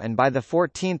slow and by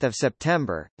 14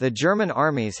 September, the German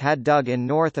armies had dug in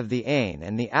north of the Aisne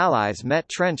and the Allies met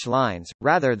trench lines,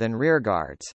 rather than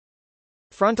rearguards.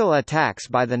 Frontal attacks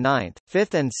by the 9th,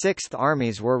 5th and 6th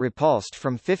Armies were repulsed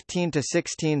from 15 to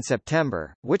 16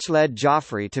 September, which led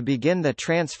Joffre to begin the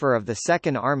transfer of the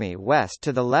 2nd Army west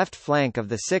to the left flank of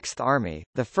the 6th Army,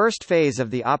 the first phase of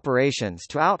the operations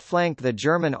to outflank the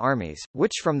German armies,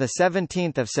 which from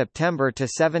 17 September to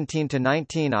 17 to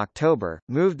 19 October,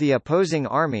 moved the opposing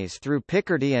armies through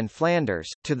Picardy and Flanders,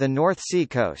 to the North Sea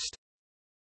coast.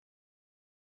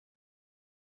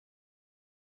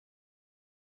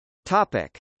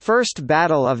 Topic: First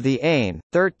Battle of the Aisne,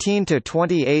 13 to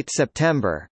 28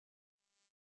 September.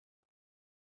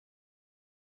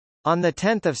 On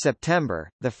 10 September,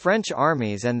 the French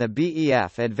armies and the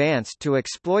BEF advanced to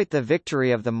exploit the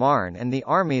victory of the Marne, and the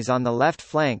armies on the left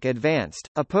flank advanced,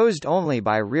 opposed only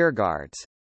by rearguards.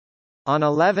 On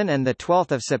 11 and 12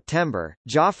 September,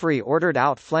 Joffre ordered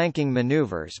outflanking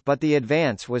maneuvers, but the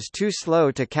advance was too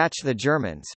slow to catch the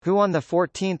Germans, who on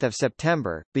 14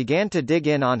 September, began to dig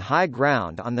in on high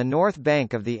ground on the north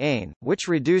bank of the Aisne, which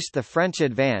reduced the French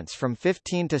advance from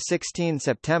 15 to 16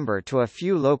 September to a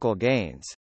few local gains.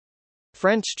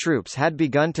 French troops had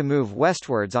begun to move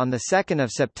westwards on 2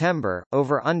 September,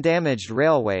 over undamaged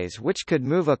railways which could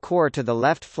move a corps to the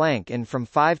left flank in from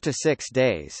 5 to 6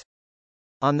 days.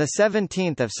 On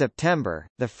 17 September,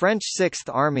 the French Sixth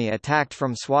Army attacked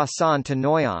from Soissons to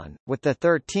Noyon, with the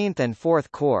 13th and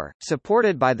 4th Corps,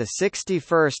 supported by the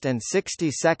 61st and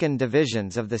 62nd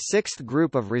Divisions of the 6th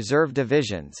Group of Reserve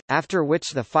Divisions, after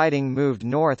which the fighting moved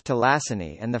north to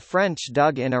Lassigny and the French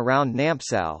dug in around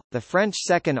Nampcel. The French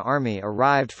Second Army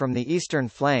arrived from the eastern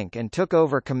flank and took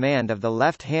over command of the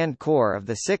left-hand corps of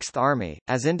the Sixth Army,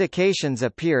 as indications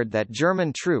appeared that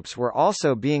German troops were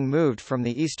also being moved from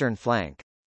the eastern flank.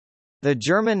 The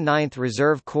German 9th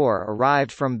Reserve Corps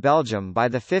arrived from Belgium by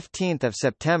 15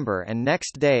 September and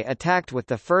next day attacked with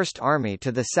the 1st Army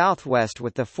to the southwest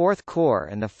with the 4th Corps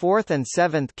and the 4th and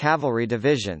 7th Cavalry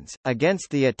Divisions,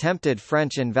 against the attempted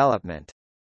French envelopment.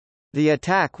 The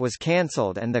attack was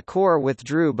cancelled and the corps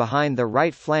withdrew behind the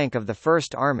right flank of the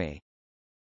 1st Army.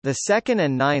 The 2nd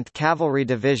and 9th Cavalry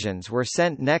Divisions were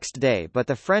sent next day, but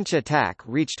the French attack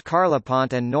reached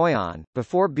Carlepont and Noyon,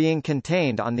 before being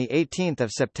contained on 18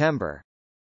 September.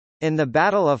 In the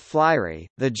Battle of Fleury,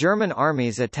 the German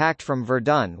armies attacked from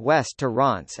Verdun west to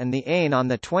Reims and the Aisne on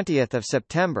 20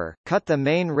 September, cut the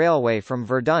main railway from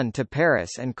Verdun to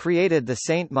Paris and created the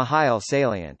Saint-Mihiel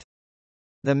salient.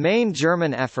 The main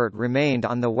German effort remained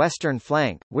on the western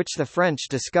flank, which the French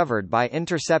discovered by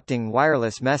intercepting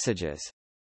wireless messages.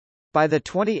 By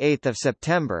 28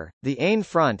 September, the Aisne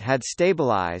front had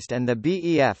stabilized and the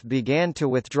BEF began to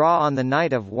withdraw on the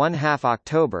night of 1/2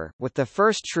 October, with the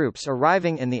first troops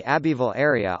arriving in the Abbeville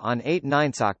area on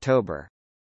 8/9 October.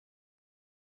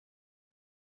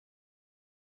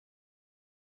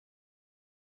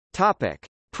 Topic: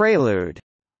 Prelude.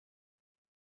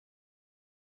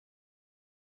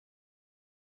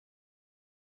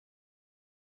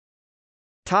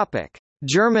 Topic: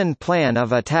 German plan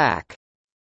of attack.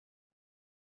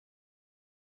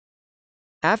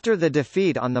 After the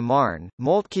defeat on the Marne,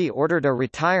 Moltke ordered a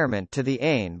retirement to the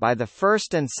Aisne by the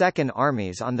 1st and 2nd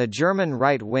Armies on the German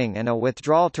right wing and a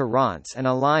withdrawal to Reims and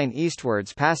a line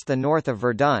eastwards past the north of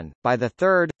Verdun, by the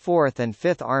 3rd, 4th and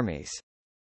 5th Armies.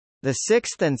 The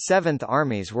 6th and 7th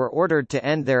Armies were ordered to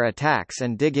end their attacks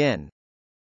and dig in.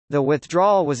 The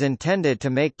withdrawal was intended to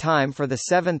make time for the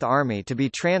 7th Army to be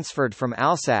transferred from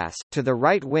Alsace, to the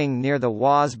right wing near the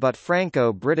Oise, but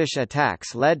Franco-British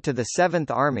attacks led to the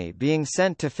 7th Army being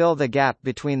sent to fill the gap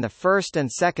between the 1st and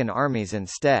 2nd Armies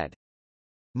instead.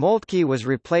 Moltke was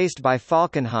replaced by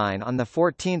Falkenhayn on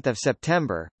 14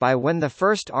 September, by when the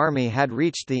 1st Army had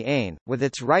reached the Aisne, with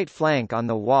its right flank on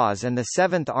the Oise, and the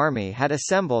 7th Army had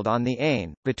assembled on the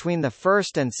Aisne, between the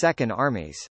 1st and 2nd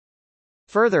Armies.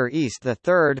 Further east the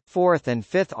 3rd, 4th and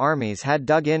 5th Armies had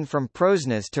dug in from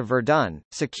Prosnes to Verdun,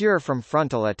 secure from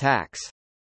frontal attacks.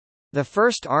 The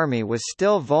 1st Army was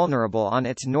still vulnerable on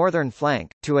its northern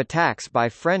flank, to attacks by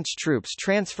French troops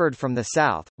transferred from the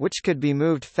south, which could be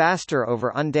moved faster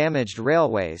over undamaged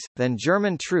railways, than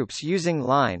German troops using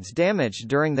lines damaged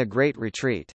during the Great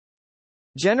Retreat.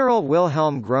 General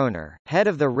Wilhelm Groener, head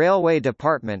of the railway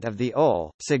department of the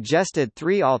OL, suggested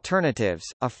three alternatives: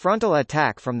 a frontal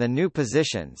attack from the new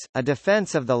positions, a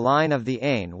defense of the line of the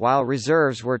Aisne while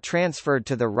reserves were transferred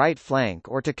to the right flank,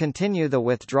 or to continue the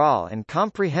withdrawal and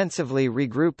comprehensively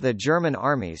regroup the German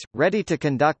armies, ready to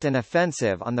conduct an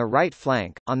offensive on the right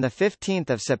flank. On 15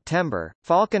 September,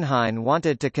 Falkenhayn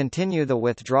wanted to continue the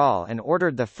withdrawal and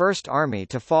ordered the First Army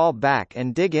to fall back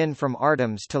and dig in from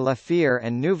Artems to La Fère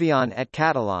and Nouvion-et-Catalan,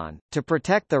 to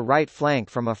protect the right flank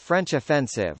from a French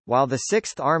offensive, while the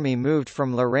Sixth Army moved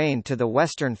from Lorraine to the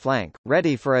western flank,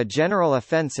 ready for a general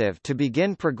offensive to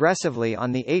begin progressively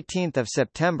on 18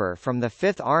 September from the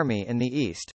Fifth Army in the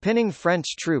east, pinning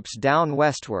French troops down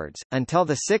westwards, until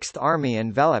the Sixth Army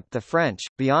enveloped the French,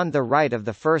 beyond the right of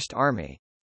the First Army.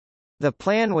 The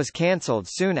plan was cancelled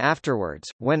soon afterwards,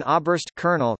 when Oberst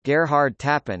Colonel Gerhard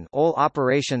Tappen, OL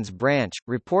Operations Branch,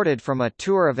 reported from a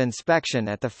tour of inspection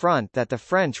at the front that the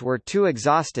French were too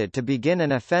exhausted to begin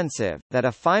an offensive, that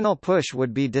a final push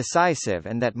would be decisive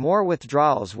and that more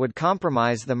withdrawals would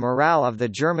compromise the morale of the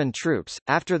German troops,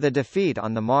 after the defeat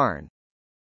on the Marne.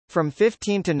 From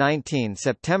 15 to 19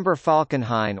 September,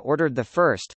 Falkenhayn ordered the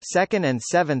 1st, 2nd and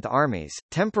 7th Armies,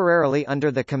 temporarily under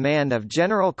the command of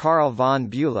General Karl von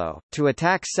Bülow, to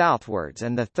attack southwards,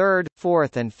 and the 3rd,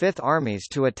 4th and 5th Armies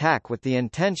to attack with the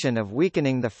intention of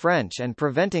weakening the French and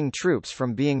preventing troops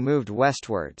from being moved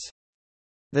westwards.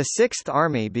 The Sixth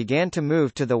Army began to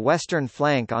move to the western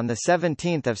flank on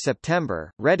 17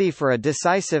 September, ready for a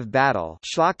decisive battle,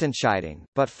 Schlachtenscheidung,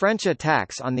 but French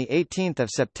attacks on 18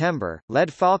 September, led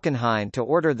Falkenhayn to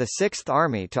order the Sixth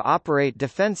Army to operate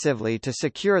defensively to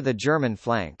secure the German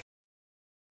flank.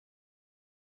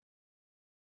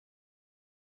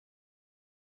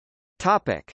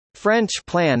 French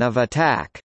plan of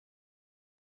attack.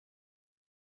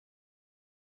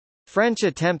 French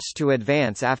attempts to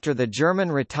advance after the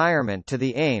German retirement to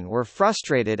the Aisne were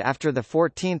frustrated after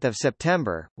 14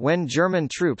 September, when German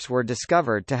troops were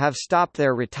discovered to have stopped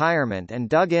their retirement and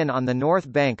dug in on the north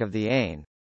bank of the Aisne.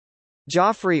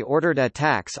 Joffre ordered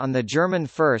attacks on the German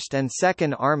 1st and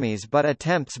 2nd Armies, but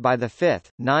attempts by the 5th,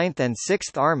 9th and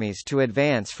 6th Armies to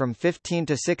advance from 15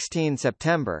 to 16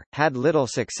 September, had little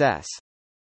success.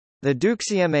 The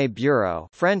Deuxième Bureau,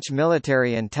 French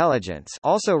military intelligence,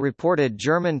 also reported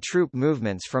German troop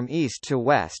movements from east to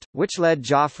west, which led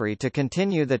Joffre to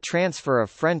continue the transfer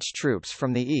of French troops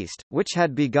from the east, which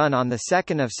had begun on 2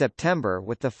 September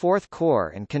with the 4th Corps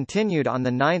and continued on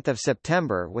 9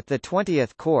 September with the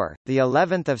 20th Corps, the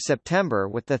 11th of September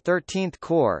with the 13th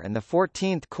Corps and the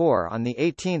 14th Corps on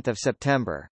 18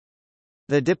 September.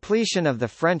 The depletion of the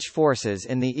French forces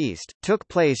in the east took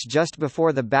place just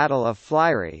before the Battle of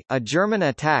Fleury, a German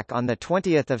attack on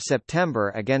 20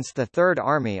 September against the Third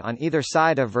Army on either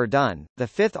side of Verdun, the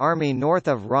Fifth Army north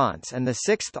of Reims and the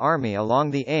Sixth Army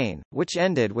along the Aisne, which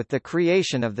ended with the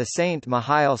creation of the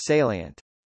Saint-Mihiel salient.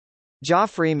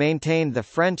 Joffre maintained the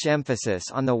French emphasis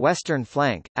on the western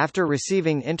flank, after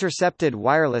receiving intercepted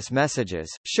wireless messages,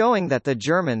 showing that the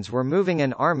Germans were moving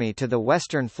an army to the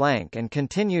western flank and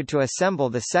continued to assemble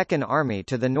the Second Army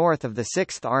to the north of the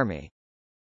Sixth Army.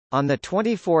 On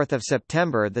 24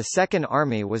 September the Second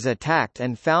Army was attacked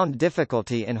and found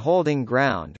difficulty in holding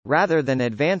ground, rather than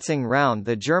advancing round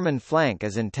the German flank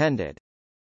as intended.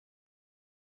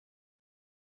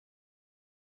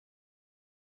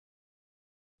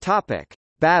 Topic: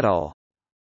 Battle.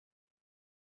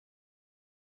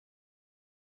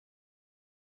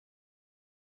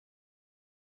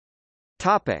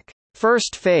 Topic: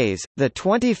 First phase, the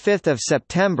 25th of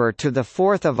September to the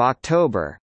 4th of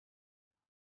October.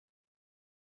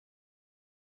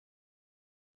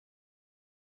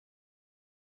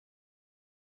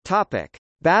 Topic: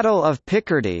 Battle of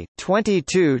Picardy,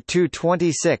 22 to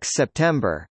 26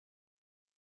 September.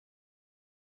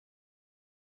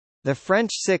 The French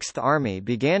Sixth Army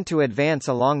began to advance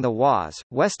along the Oise,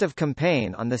 west of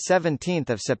Compiègne on 17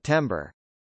 September.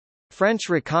 French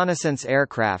reconnaissance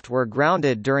aircraft were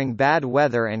grounded during bad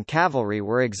weather and cavalry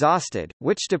were exhausted,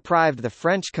 which deprived the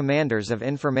French commanders of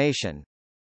information.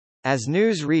 As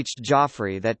news reached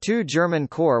Joffre that two German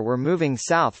corps were moving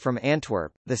south from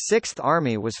Antwerp, the Sixth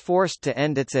Army was forced to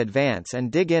end its advance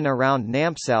and dig in around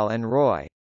Nampcel and Roye.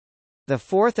 The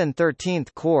 4th and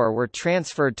 13th Corps were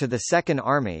transferred to the Second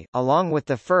Army, along with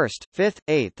the 1st, 5th,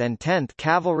 8th and 10th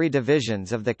Cavalry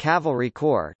Divisions of the Cavalry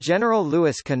Corps General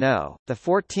Louis Canot. The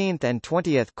 14th and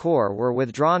 20th Corps were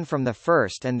withdrawn from the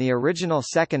 1st and the original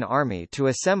Second Army to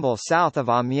assemble south of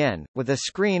Amiens, with a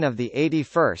screen of the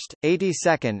 81st,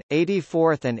 82nd,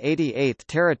 84th and 88th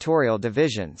Territorial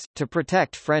Divisions, to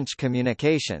protect French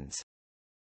communications.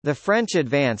 The French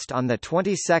advanced on the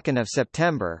 22nd of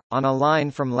September, on a line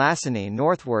from Lassigny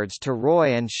northwards to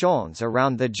Roye and Cholnes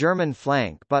around the German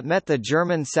flank but met the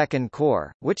German Second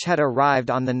Corps, which had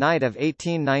arrived on the night of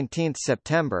 18–19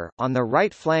 September, on the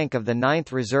right flank of the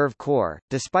 9th Reserve Corps.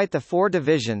 Despite the four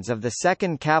divisions of the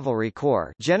 2nd Cavalry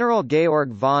Corps General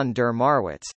Georg von der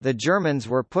Marwitz, the Germans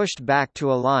were pushed back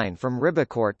to a line from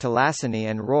Ribecourt to Lassigny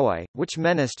and Roye, which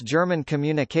menaced German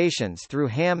communications through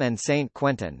Ham and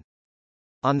Saint-Quentin.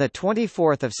 On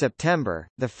 24 September,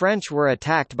 the French were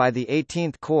attacked by the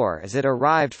 18th Corps as it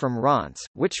arrived from Reims,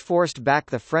 which forced back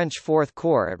the French 4th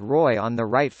Corps at Roye on the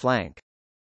right flank.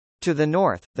 To the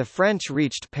north, the French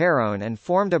reached Péronne and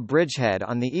formed a bridgehead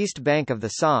on the east bank of the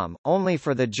Somme, only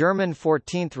for the German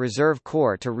 14th Reserve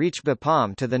Corps to reach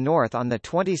Bapaume to the north on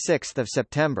 26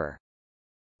 September.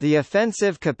 The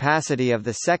offensive capacity of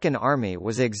the Second Army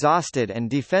was exhausted and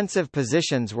defensive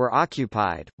positions were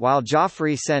occupied, while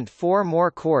Joffre sent four more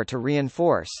corps to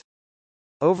reinforce.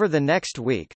 Over the next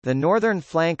week, the northern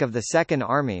flank of the Second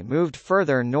Army moved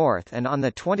further north and on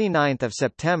 29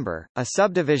 September, a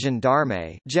subdivision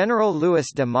d'armée General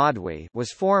Louis de Maudouy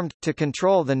was formed, to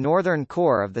control the northern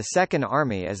corps of the Second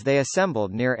Army as they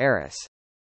assembled near Arras.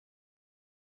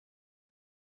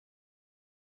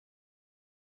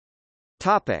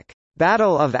 Topic: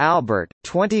 Battle of Albert,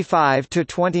 25 to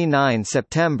 29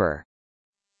 September.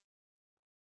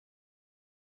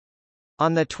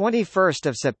 On 21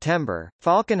 September,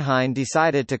 Falkenhayn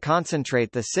decided to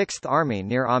concentrate the Sixth Army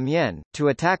near Amiens, to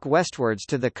attack westwards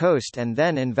to the coast and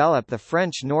then envelop the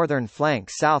French northern flank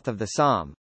south of the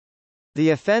Somme.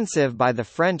 The offensive by the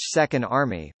French Second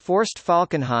Army, forced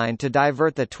Falkenhayn to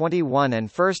divert the 21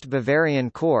 and 1st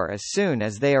Bavarian Corps as soon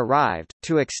as they arrived,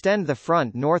 to extend the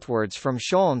front northwards from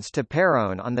Cholnes to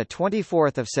Péronne on 24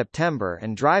 September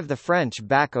and drive the French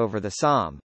back over the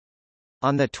Somme.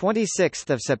 On 26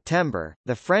 September,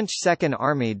 the French Second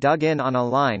Army dug in on a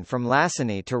line from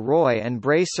Lassigny to Roye and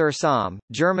Bray-sur-Somme.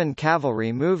 German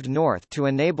cavalry moved north to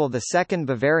enable the 2nd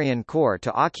Bavarian Corps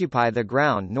to occupy the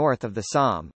ground north of the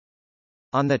Somme.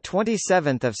 On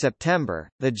 27 September,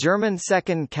 the German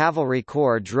 2nd Cavalry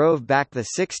Corps drove back the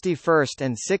 61st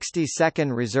and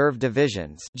 62nd Reserve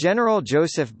Divisions, General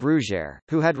Joseph Brugère,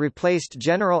 who had replaced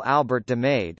General Albert de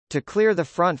Maid, to clear the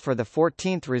front for the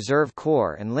 14th Reserve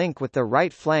Corps and link with the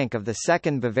right flank of the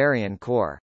 2nd Bavarian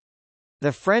Corps.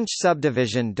 The French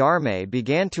subdivision d'Armée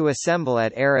began to assemble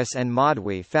at Arras, and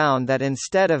Maud'huy found that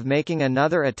instead of making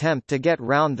another attempt to get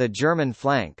round the German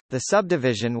flank, the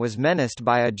subdivision was menaced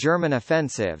by a German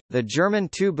offensive. The German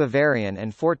 2 Bavarian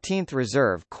and 14th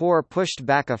Reserve Corps pushed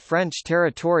back a French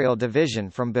territorial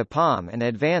division from Bapaume and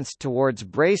advanced towards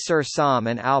Bray-sur-Somme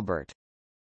and Albert.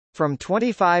 From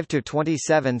 25 to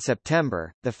 27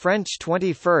 September, the French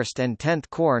 21st and 10th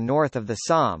Corps north of the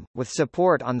Somme, with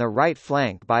support on the right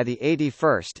flank by the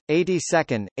 81st,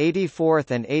 82nd, 84th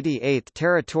and 88th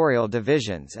Territorial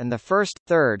Divisions and the 1st,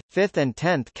 3rd, 5th and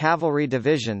 10th Cavalry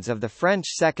Divisions of the French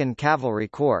 2nd Cavalry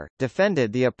Corps,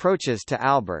 defended the approaches to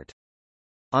Albert.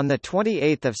 On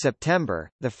 28 September,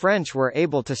 the French were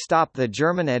able to stop the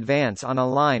German advance on a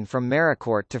line from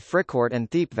Maricourt to Fricourt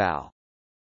and Thiepval.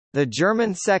 The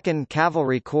German 2nd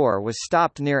Cavalry Corps was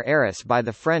stopped near Arras by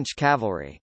the French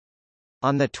cavalry.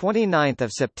 On 29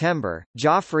 September,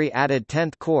 Joffre added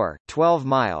 10th Corps 12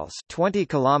 miles 20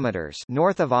 kilometers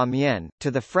north of Amiens,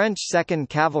 to the French 2nd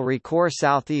Cavalry Corps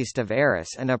southeast of Arras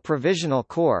and a provisional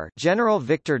corps General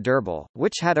Victor d'Urbal,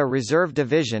 which had a reserve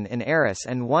division in Arras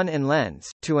and one in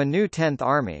Lens, to a new 10th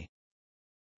Army.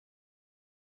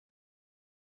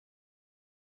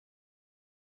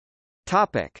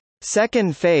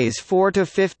 Second phase 4 to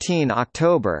 15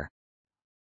 October.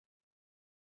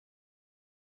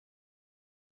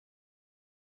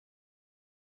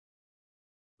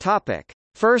 Topic: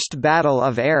 First Battle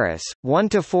of Arras, 1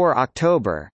 to 4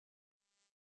 October.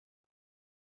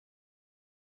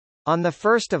 On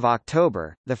 1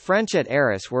 October, the French at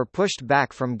Arras were pushed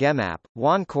back from Gemap,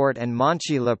 Wancourt and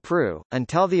Monchy-le-Preux,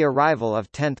 until the arrival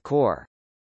of 10th Corps.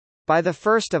 By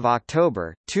 1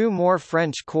 October, 2 more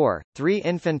French corps, 3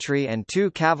 infantry and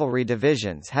 2 cavalry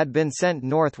divisions had been sent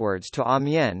northwards to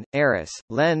Amiens, Arras,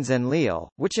 Lens and Lille,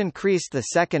 which increased the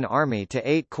Second Army to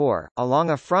 8 corps, along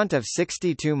a front of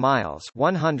 62 miles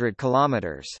 100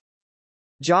 kilometers.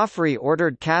 Joffre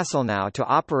ordered Castelnau to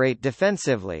operate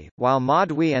defensively, while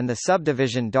Maud'huy and the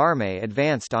subdivision d'Armée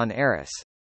advanced on Arras.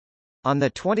 On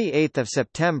 28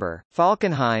 September,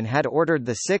 Falkenhayn had ordered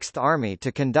the 6th Army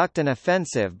to conduct an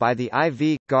offensive by the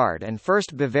IV Guard and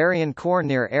 1st Bavarian Corps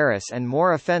near Arras and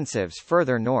more offensives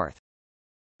further north.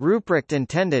 Ruprecht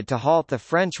intended to halt the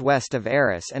French west of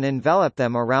Arras and envelop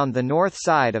them around the north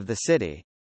side of the city.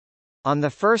 On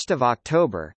 1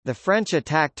 October, the French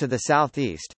attacked to the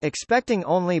southeast, expecting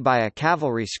only by a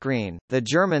cavalry screen. The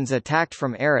Germans attacked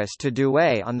from Arras to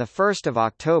Douai on 1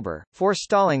 October,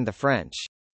 forestalling the French.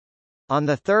 On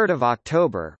 3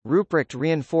 October, Ruprecht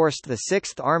reinforced the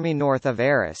 6th Army north of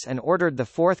Arras and ordered the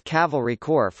 4th Cavalry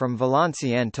Corps from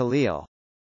Valenciennes to Lille.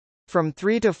 From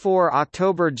 3 to 4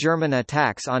 October, German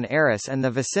attacks on Arras and the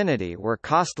vicinity were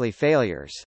costly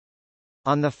failures.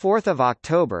 On 4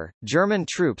 October, German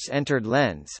troops entered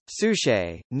Lens,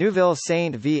 Souchez,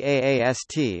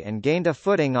 Neuville-Saint-Vaast and gained a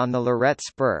footing on the Lorette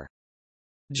Spur.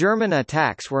 German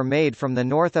attacks were made from the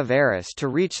north of Arras to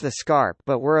reach the Scarpe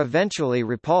but were eventually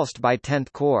repulsed by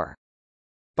 10th Corps.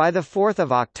 By 4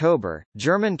 October,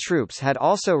 German troops had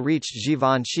also reached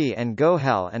Givenchy and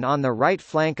Gohel, and on the right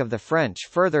flank of the French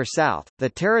further south, the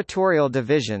territorial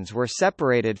divisions were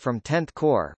separated from 10th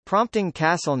Corps, prompting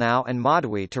Castelnau and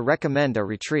Maud'huy to recommend a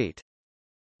retreat.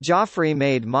 Joffre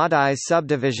made Maud'huy's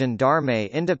subdivision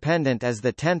d'Armée independent as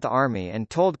the 10th Army and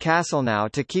told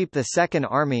Castelnau to keep the 2nd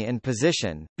Army in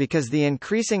position, because the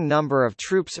increasing number of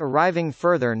troops arriving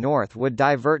further north would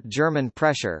divert German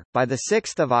pressure. By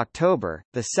 6 October,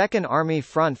 the 2nd Army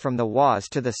front from the Oise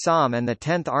to the Somme and the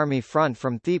 10th Army front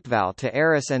from Thiepval to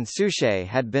Arras and Souchez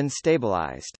had been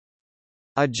stabilized.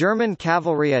 A German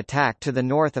cavalry attack to the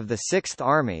north of the 6th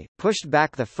Army pushed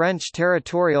back the French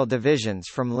territorial divisions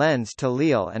from Lens to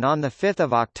Lille, and on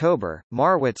 5 October,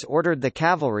 Marwitz ordered the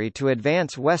cavalry to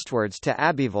advance westwards to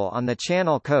Abbeville on the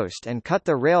Channel coast and cut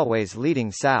the railways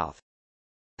leading south.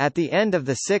 At the end of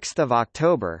 6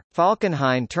 October,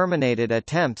 Falkenhayn terminated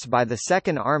attempts by the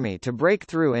 2nd Army to break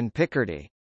through in Picardy.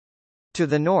 To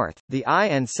the north, the I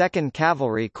and 2nd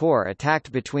Cavalry Corps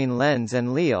attacked between Lens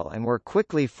and Lille and were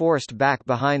quickly forced back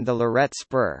behind the Lorette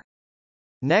Spur.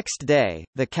 Next day,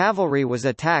 the cavalry was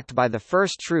attacked by the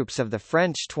first troops of the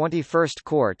French 21st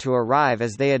Corps to arrive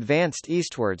as they advanced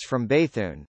eastwards from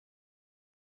Béthune.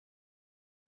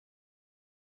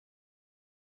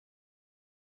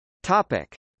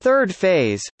 Topic: Third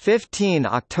phase, 15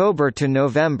 October to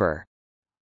November.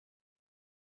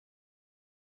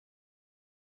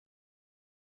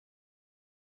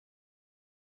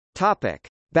 Topic: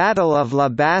 Battle of La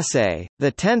Bassée,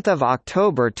 the 10th of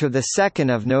October to the 2nd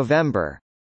of November.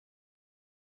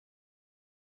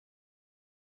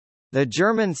 The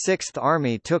German Sixth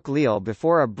Army took Lille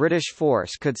before a British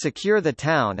force could secure the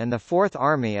town, and the Fourth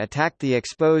Army attacked the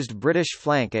exposed British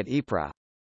flank at Ypres.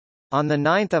 On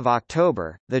 9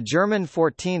 October, the German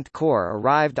 14th Corps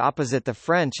arrived opposite the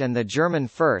French, and the German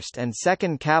 1st and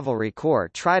 2nd Cavalry Corps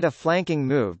tried a flanking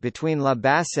move between La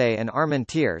Bassée and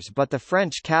Armentières, but the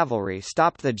French cavalry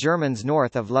stopped the Germans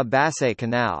north of La Bassée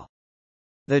Canal.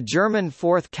 The German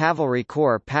 4th Cavalry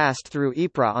Corps passed through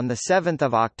Ypres on 7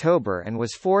 October and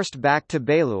was forced back to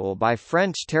Bailleul by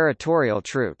French territorial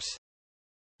troops.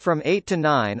 From 8 to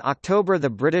 9 October the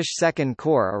British Second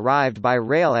Corps arrived by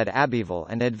rail at Abbeville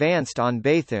and advanced on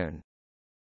Béthune.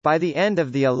 By the end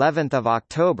of the 11th of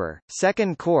October,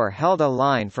 Second Corps held a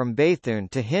line from Béthune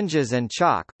to Hinges and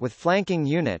Chalk, with flanking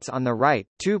units on the right,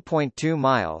 2.2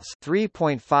 miles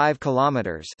 (3.5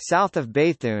 kilometers) south of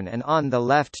Béthune, and on the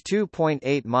left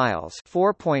 2.8 miles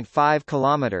 (4.5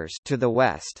 kilometers) to the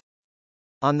west.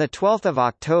 On 12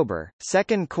 October,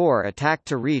 Second Corps attacked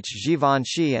to reach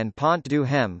Givenchy and Pont du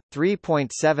Hem,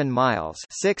 3.7 miles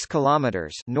 (6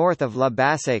 kilometers) north of La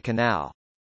Bassée Canal.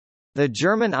 The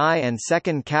German I and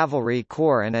 2nd Cavalry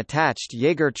Corps and attached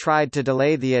Jaeger tried to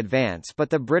delay the advance, but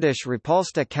the British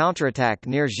repulsed a counterattack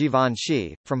near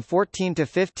Givenchy. From 14 to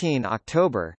 15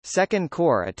 October, 2nd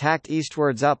Corps attacked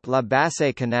eastwards up La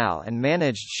Bassée Canal and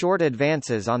managed short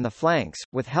advances on the flanks,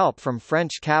 with help from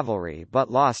French cavalry,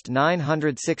 but lost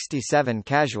 967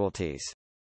 casualties.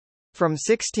 From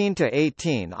 16 to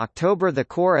 18 October the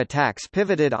Corps attacks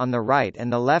pivoted on the right,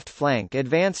 and the left flank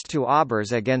advanced to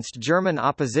Aubers against German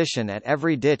opposition at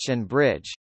every ditch and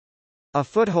bridge. A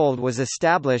foothold was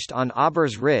established on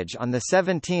Aubers Ridge on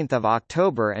 17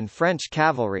 October and French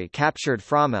cavalry captured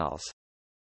Fromelles.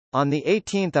 On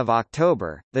 18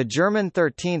 October, the German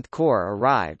 13th Corps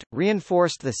arrived,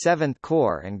 reinforced the 7th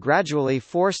Corps and gradually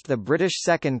forced the British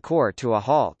 2nd Corps to a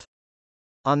halt.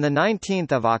 On 19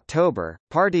 October,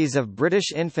 parties of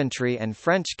British infantry and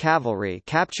French cavalry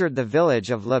captured the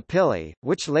village of La Pille,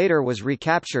 which later was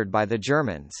recaptured by the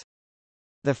Germans.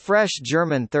 The fresh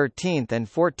German 13th and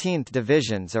 14th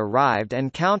Divisions arrived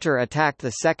and counter-attacked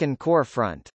the 2nd Corps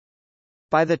front.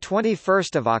 By 21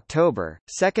 October,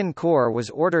 2nd Corps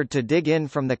was ordered to dig in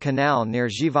from the canal near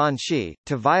Givenchy,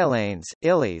 to Violaines,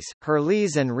 Illies,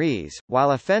 Hurlys and Ries,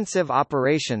 while offensive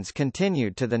operations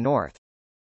continued to the north.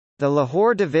 The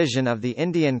Lahore Division of the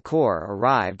Indian Corps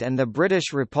arrived, and the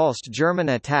British repulsed German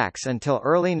attacks until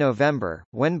early November,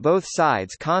 when both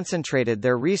sides concentrated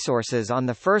their resources on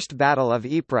the First Battle of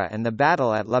Ypres, and the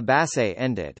battle at La Bassée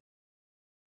ended.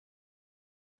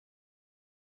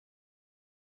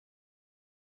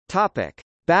 Topic: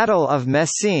 Battle of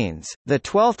Messines, the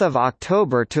 12th of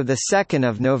October to the 2nd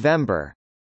of November.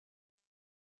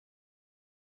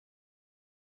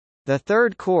 The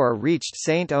Third Corps reached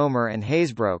Saint-Omer and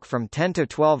Hazebrouck from 10 to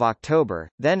 12 October,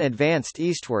 then advanced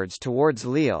eastwards towards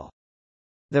Lille.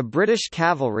 The British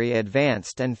cavalry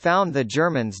advanced and found the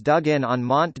Germans dug in on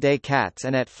Mont des Cats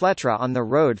and at Fletre on the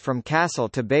road from Cassel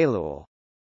to Bailleul.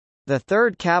 The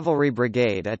 3rd Cavalry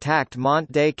Brigade attacked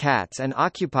Mont des Cats and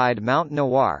occupied Mount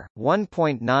Noir,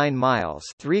 1.9 miles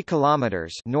 (3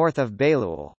 kilometers) north of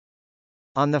Bailleul.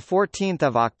 On 14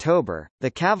 October,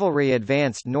 the cavalry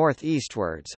advanced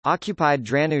north-eastwards, occupied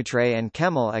Dranoutre and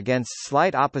Kemmel against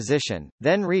slight opposition,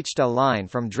 then reached a line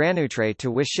from Dranoutre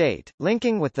to Wichat,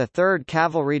 linking with the 3rd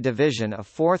Cavalry Division of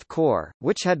 4th Corps,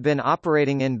 which had been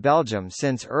operating in Belgium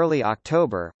since early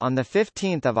October. On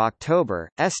 15 October,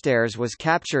 Esters was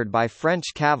captured by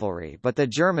French cavalry, but the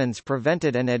Germans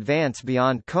prevented an advance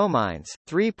beyond Comines,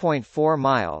 3.4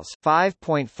 miles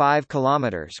 (5.5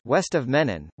 kilometers) west of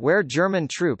Menin, where German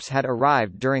troops had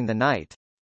arrived during the night.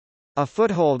 A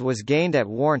foothold was gained at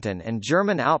Warnton, and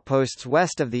German outposts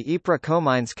west of the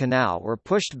Ypres-Comines Canal were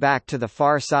pushed back to the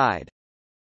far side.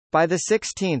 By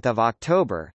 16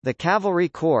 October, the Cavalry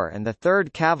Corps and the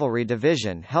 3rd Cavalry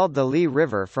Division held the Lys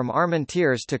River from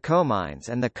Armentières to Comines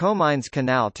and the Comines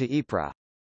Canal to Ypres.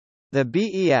 The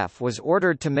BEF was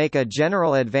ordered to make a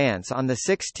general advance on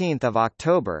 16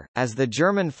 October, as the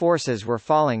German forces were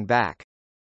falling back.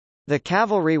 The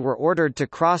cavalry were ordered to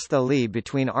cross the Lys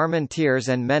between Armentières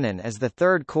and Menin as the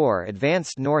 3rd Corps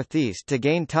advanced northeast to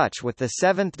gain touch with the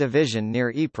 7th Division near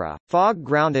Ypres.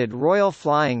 Fog-grounded Royal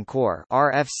Flying Corps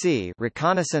 (RFC)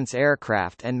 reconnaissance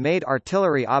aircraft and made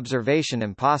artillery observation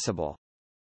impossible.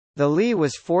 The Lys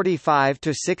was 45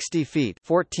 to 60 feet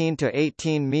 (14 to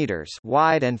 18 meters)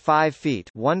 wide and 5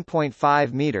 feet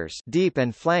 (1.5 meters) deep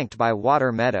and flanked by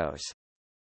water meadows.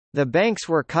 The banks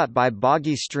were cut by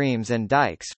boggy streams and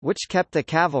dikes, which kept the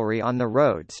cavalry on the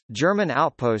roads. German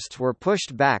outposts were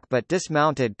pushed back, but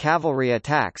dismounted cavalry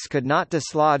attacks could not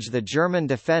dislodge the German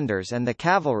defenders, and the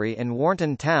cavalry in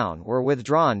Warnton town were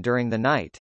withdrawn during the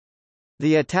night.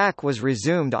 The attack was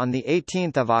resumed on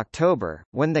 18 October,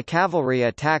 when the cavalry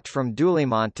attacked from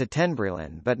Doulimont to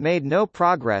Tenbrullen but made no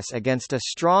progress against a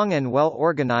strong and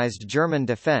well-organized German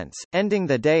defense, ending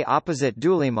the day opposite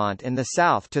Doulimont in the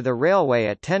south to the railway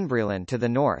at Tenbrullen to the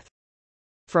north.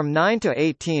 From 9 to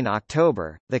 18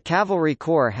 October, the cavalry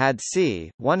corps had c.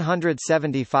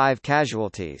 175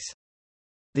 casualties.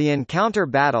 The encounter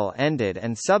battle ended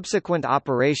and subsequent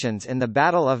operations in the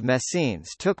Battle of Messines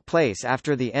took place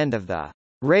after the end of the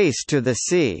race to the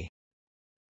sea.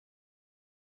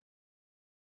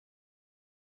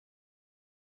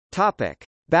 Topic: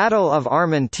 Battle of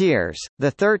Armentières,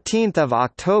 the 13th of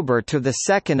October to the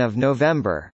 2nd of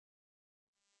November.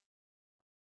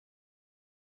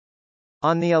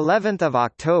 On the 11th of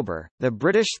October, the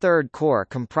British Third Corps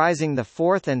comprising the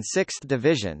 4th and 6th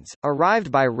Divisions,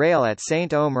 arrived by rail at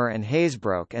Saint-Omer and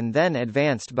Hazebrouck and then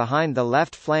advanced behind the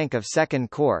left flank of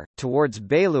Second Corps, towards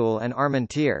Bailleul and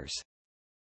Armentières.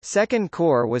 Second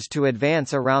Corps was to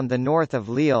advance around the north of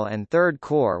Lille and Third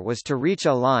Corps was to reach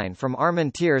a line from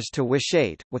Armentières to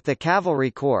Wychate, with the Cavalry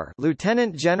Corps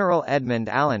Lieutenant General Edmond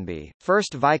Allenby,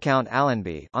 1st Viscount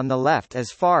Allenby on the left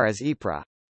as far as Ypres.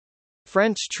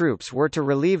 French troops were to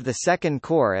relieve the Second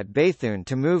Corps at Béthune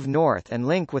to move north and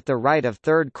link with the right of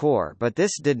Third Corps, but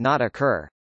this did not occur.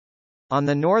 On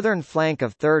the northern flank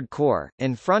of Third Corps,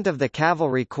 in front of the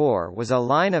Cavalry Corps was a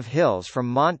line of hills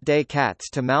from Mont des Cats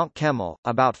to Mount Kemmel,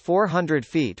 about 400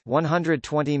 feet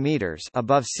 (120 meters)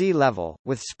 above sea level,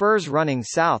 with spurs running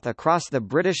south across the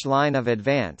British line of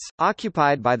advance,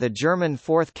 occupied by the German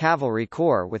 4th Cavalry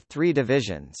Corps with 3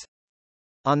 divisions.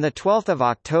 On 12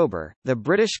 October, the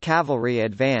British cavalry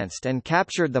advanced and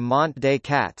captured the Mont des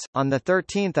Cats. On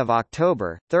 13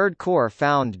 October, Third Corps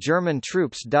found German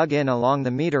troops dug in along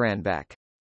the Mitterrandbeck.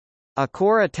 A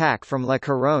corps attack from La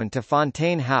Couronne to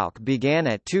Fontaine-Houck began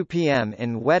at 2 p.m.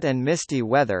 in wet and misty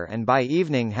weather and by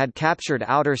evening had captured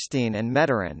Outerstein and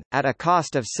Meteren, at a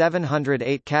cost of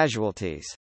 708 casualties.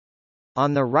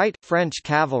 On the right, French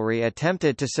cavalry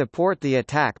attempted to support the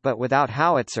attack but without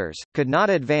howitzers, could not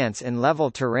advance in level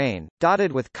terrain,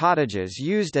 dotted with cottages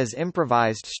used as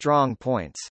improvised strong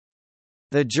points.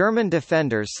 The German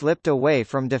defenders slipped away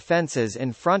from defences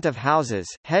in front of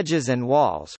houses, hedges and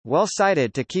walls, well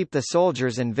sited to keep the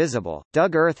soldiers invisible,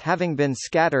 dug earth having been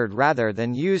scattered rather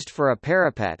than used for a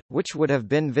parapet, which would have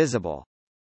been visible.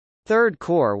 Third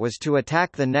Corps was to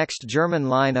attack the next German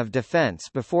line of defense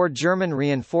before German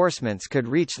reinforcements could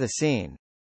reach the scene.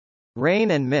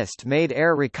 Rain and mist made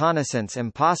air reconnaissance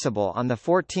impossible on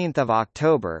 14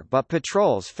 October, but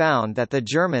patrols found that the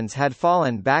Germans had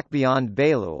fallen back beyond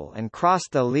Bailleul and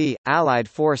crossed the Lys. Allied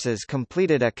forces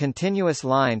completed a continuous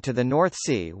line to the North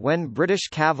Sea when British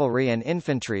cavalry and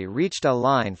infantry reached a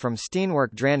line from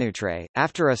Steenwerk-Dranoutre,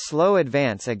 after a slow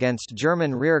advance against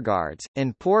German rearguards,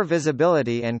 in poor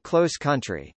visibility and close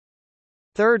country.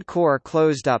 Third Corps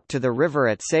closed up to the river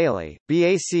at Saley,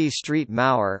 Bac Street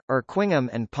Mauer, Erquingham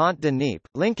and Pont de Nieppe,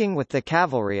 linking with the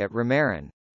cavalry at Romarin.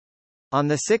 On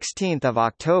 16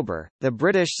 October, the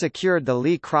British secured the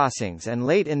Lys crossings and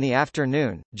late in the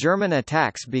afternoon, German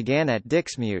attacks began at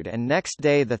Dixmude and next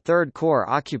day the Third Corps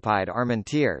occupied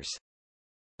Armentières.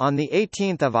 On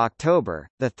 18 October,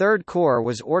 the Third Corps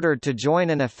was ordered to join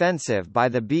an offensive by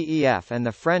the BEF and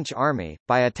the French army,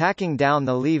 by attacking down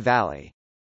the Lys valley.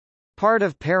 Part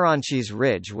of Peronchi's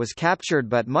ridge was captured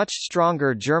but much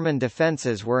stronger German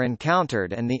defences were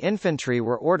encountered and the infantry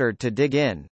were ordered to dig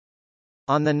in.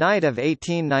 On the night of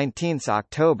 18–19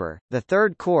 October, the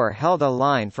Third Corps held a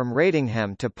line from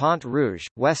Ratingham to Pont Rouge,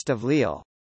 west of Lille.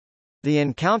 The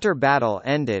encounter battle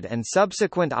ended and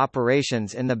subsequent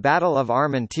operations in the Battle of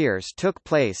Armentières took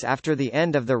place after the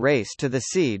end of the race to the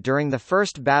sea during the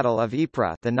First Battle of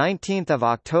Ypres, the 19th of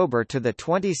October to the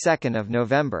 22nd of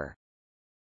November.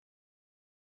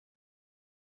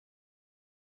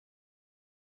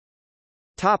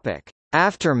 Topic: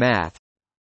 Aftermath.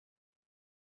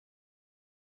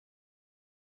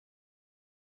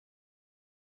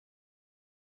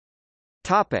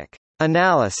 Topic: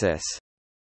 Analysis.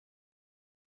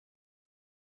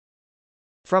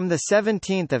 From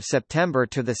 17 September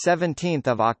to 17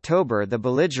 October the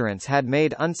belligerents had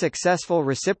made unsuccessful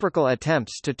reciprocal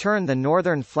attempts to turn the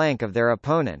northern flank of their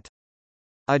opponent.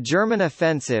 A German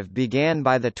offensive began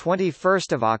by 21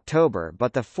 October,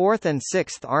 but the 4th and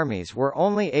 6th Armies were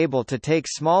only able to take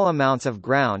small amounts of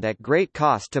ground at great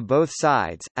cost to both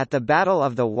sides. At the Battle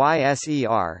of the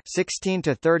Yser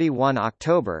 16–31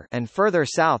 October and further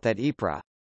south at Ypres.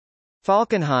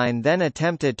 Falkenhayn then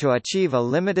attempted to achieve a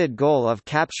limited goal of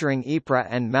capturing Ypres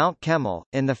and Mount Kemmel,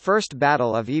 in the First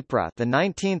Battle of Ypres, the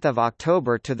 19th of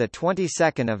October to the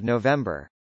 22nd of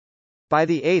November. By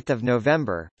the 8th of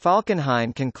November,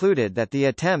 Falkenhayn concluded that the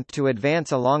attempt to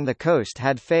advance along the coast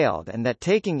had failed and that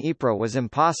taking Ypres was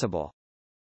impossible.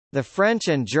 The French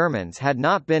and Germans had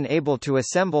not been able to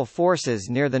assemble forces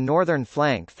near the northern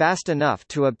flank fast enough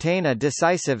to obtain a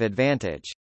decisive advantage.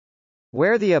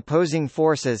 Where the opposing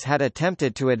forces had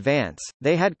attempted to advance,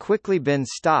 they had quickly been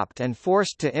stopped and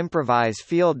forced to improvise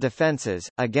field defences,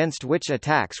 against which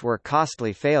attacks were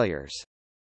costly failures.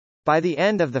 By the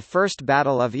end of the First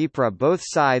Battle of Ypres both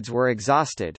sides were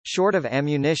exhausted, short of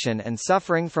ammunition and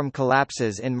suffering from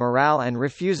collapses in morale and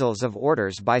refusals of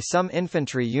orders by some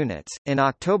infantry units. In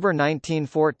October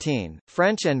 1914,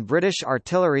 French and British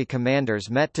artillery commanders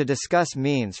met to discuss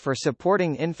means for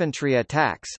supporting infantry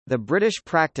attacks, the British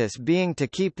practice being to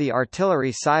keep the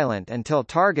artillery silent until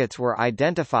targets were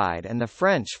identified and the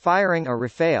French firing a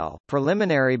rafale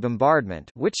preliminary bombardment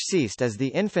which ceased as the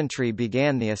infantry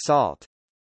began the assault.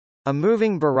 A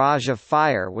moving barrage of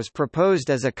fire was proposed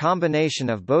as a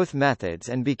combination of both methods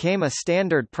and became a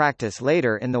standard practice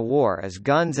later in the war as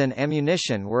guns and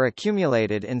ammunition were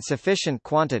accumulated in sufficient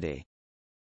quantity.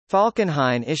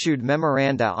 Falkenhayn issued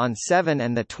memoranda on 7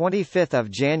 and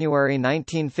 25 January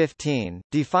 1915,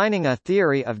 defining a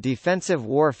theory of defensive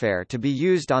warfare to be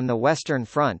used on the Western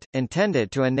Front,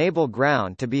 intended to enable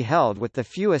ground to be held with the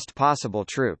fewest possible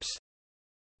troops.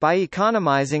 By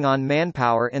economizing on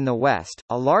manpower in the west,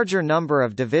 a larger number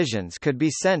of divisions could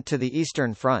be sent to the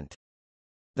Eastern Front.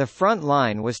 The front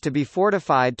line was to be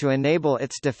fortified to enable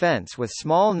its defense with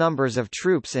small numbers of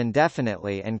troops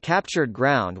indefinitely, and captured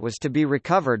ground was to be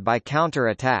recovered by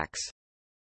counter-attacks.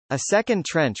 A second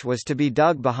trench was to be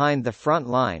dug behind the front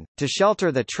line, to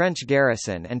shelter the trench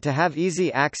garrison and to have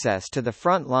easy access to the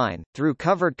front line, through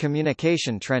covered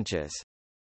communication trenches.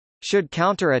 Should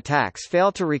counter-attacks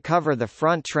fail to recover the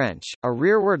front trench, a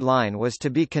rearward line was to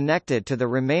be connected to the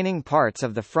remaining parts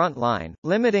of the front line,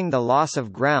 limiting the loss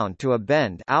of ground to a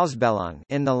bend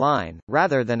in the line,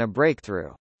 rather than a breakthrough.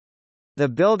 The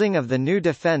building of the new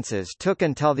defences took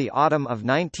until the autumn of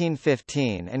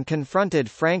 1915 and confronted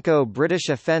Franco-British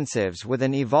offensives with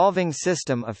an evolving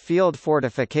system of field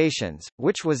fortifications,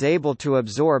 which was able to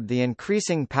absorb the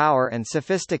increasing power and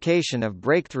sophistication of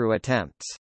breakthrough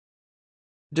attempts.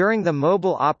 During the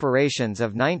mobile operations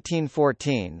of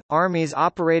 1914, armies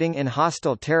operating in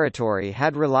hostile territory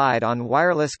had relied on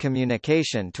wireless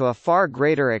communication to a far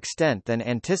greater extent than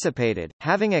anticipated,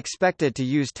 having expected to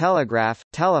use telegraph,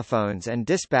 telephones and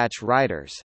dispatch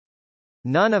riders.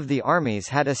 None of the armies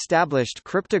had established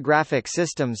cryptographic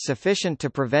systems sufficient to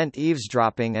prevent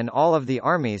eavesdropping, and all of the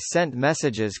armies sent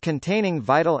messages containing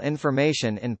vital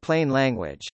information in plain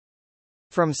language.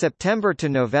 From September to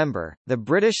November, the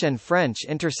British and French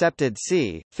intercepted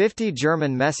c-50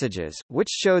 German messages, which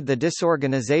showed the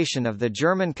disorganization of the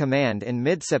German command in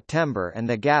mid-September and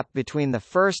the gap between the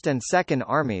First and Second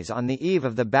Armies on the eve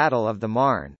of the Battle of the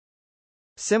Marne.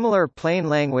 Similar plain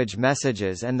language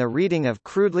messages and the reading of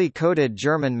crudely coded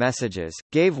German messages,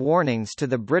 gave warnings to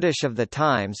the British of the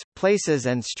times, places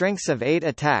and strengths of 8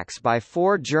 attacks by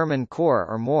 4 German corps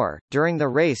or more, during the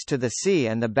race to the sea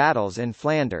and the battles in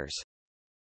Flanders.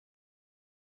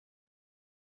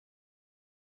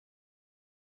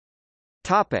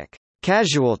 Topic: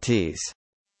 Casualties.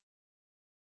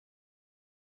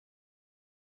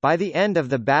 By the end of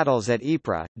the battles at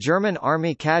Ypres, German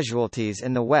army casualties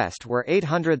in the west were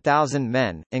 800,000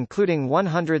 men, including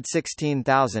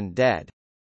 116,000 dead.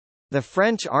 The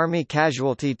French army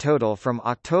casualty total from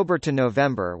October to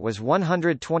November was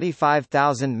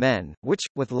 125,000 men, which,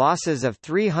 with losses of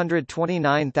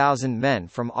 329,000 men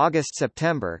from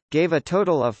August–September, gave a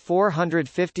total of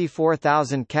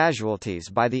 454,000 casualties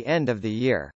by the end of the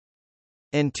year.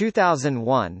 In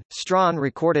 2001, Strawn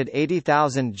recorded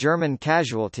 80,000 German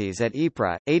casualties at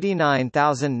Ypres,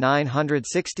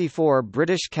 89,964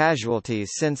 British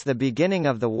casualties since the beginning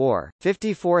of the war,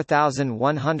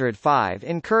 54,105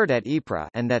 incurred at Ypres,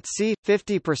 and that c.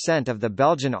 50% of the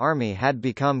Belgian army had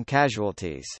become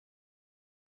casualties.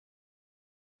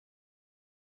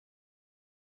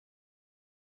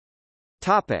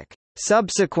 Topic: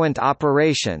 Subsequent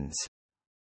operations.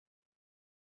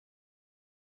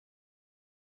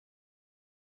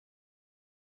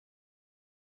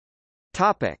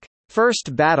 Topic: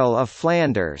 First Battle of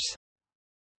Flanders.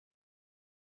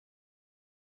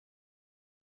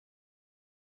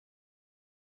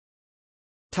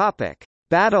 Topic: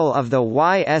 Battle of the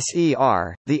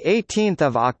Yser, the 18th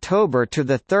of October to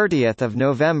the 30th of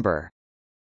November.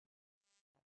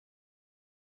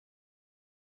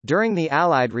 During the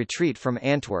Allied retreat from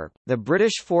Antwerp, the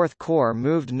British Fourth Corps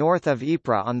moved north of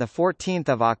Ypres on 14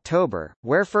 October,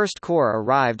 where First Corps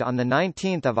arrived on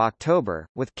 19 October,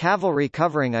 with cavalry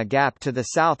covering a gap to the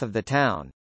south of the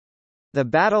town. The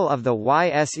Battle of the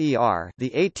Yser, the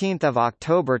 18th of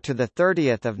October to the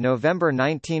 30th of November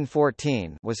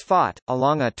 1914, was fought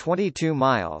along a 22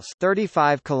 miles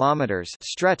 (35 kilometers)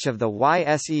 stretch of the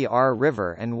Yser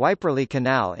River and Wyperlee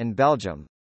Canal in Belgium.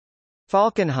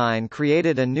 Falkenhayn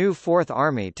created a new Fourth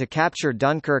Army to capture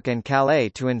Dunkirk and Calais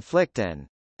to inflict an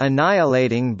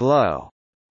annihilating blow.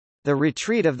 The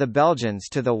retreat of the Belgians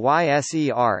to the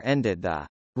Yser ended the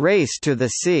race to the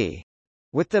sea,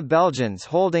 with the Belgians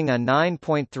holding a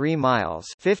 9.3 miles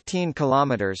 (15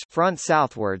 kilometers) front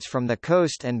southwards from the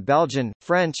coast and Belgian,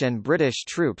 French and British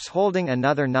troops holding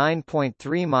another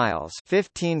 9.3 miles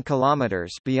 (15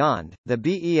 kilometers) beyond, the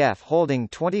BEF holding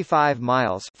 25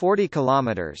 miles (40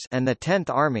 kilometers) and the 10th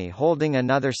Army holding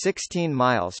another 16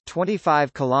 miles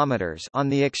 (25 kilometers) on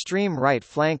the extreme right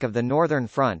flank of the northern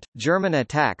front. German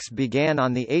attacks began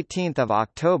on the 18th of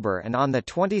October, and on the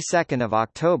 22nd of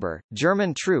October,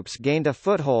 German troops gained a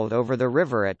foothold over the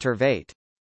river at Tervate.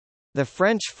 The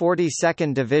French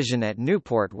 42nd Division at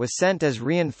Nieuport was sent as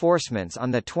reinforcements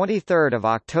on 23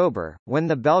 October, when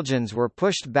the Belgians were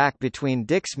pushed back between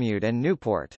Dixmude and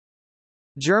Nieuport.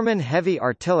 German heavy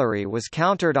artillery was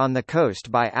countered on the coast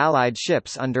by Allied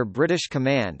ships under British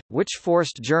command, which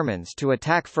forced Germans to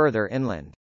attack further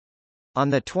inland. On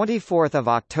 24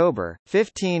 October,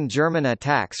 15 German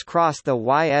attacks crossed the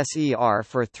Yser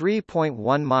for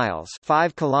 3.1 miles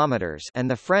 (5 kilometers) and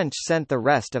the French sent the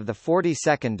rest of the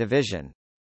 42nd Division.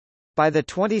 By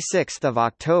 26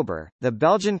 October, the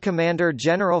Belgian commander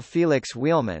General Felix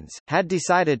Wielemans, had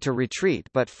decided to retreat,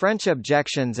 but French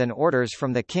objections and orders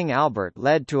from the King Albert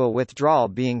led to a withdrawal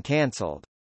being cancelled.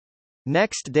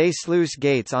 Next day sluice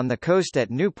gates on the coast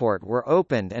at Nieuport were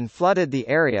opened and flooded the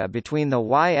area between the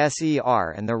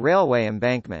Yser and the railway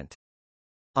embankment.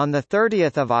 On 30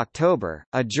 October,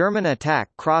 a German attack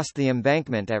crossed the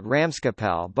embankment at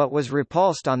Ramskapelle but was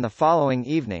repulsed on the following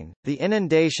evening. The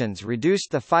inundations reduced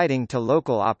the fighting to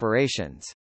local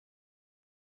operations.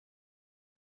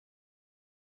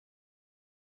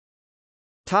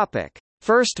 Topic: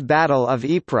 First Battle of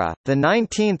Ypres, the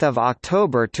 19th of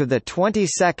October to the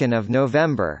 22nd of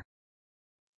November.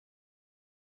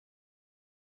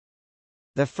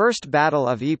 The First Battle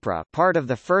of Ypres, part of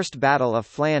the First Battle of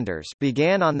Flanders,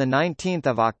 began on the 19th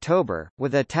of October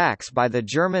with attacks by the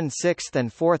German 6th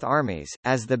and 4th Armies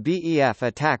as the BEF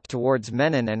attacked towards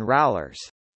Menin and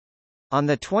Roulers. On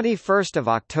 21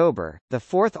 October, the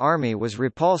Fourth Army was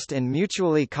repulsed in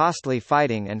mutually costly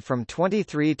fighting, and from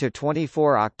 23 to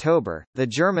 24 October, the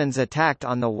Germans attacked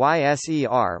on the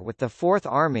Yser with the Fourth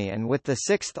Army and with the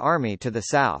Sixth Army to the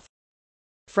south.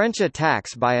 French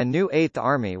attacks by a new Eighth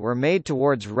Army were made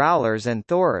towards Roulers and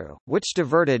Thoreau, which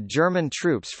diverted German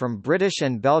troops from British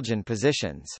and Belgian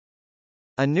positions.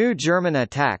 A new German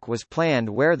attack was planned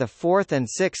where the 4th and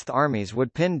 6th Armies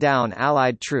would pin down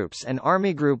Allied troops, and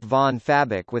Army Group von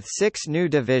Fabich with 6 new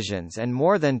divisions and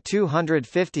more than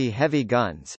 250 heavy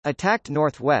guns, attacked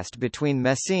northwest between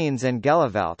Messines and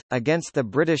Gelleveld, against the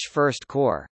British First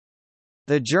Corps.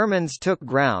 The Germans took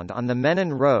ground on the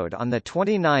Menin Road on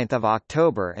 29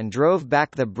 October and drove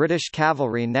back the British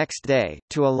cavalry next day,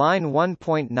 to a line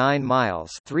 1.9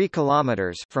 miles 3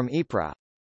 kilometers from Ypres.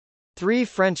 3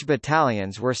 French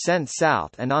battalions were sent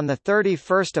south, and on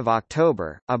 31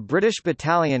 October, a British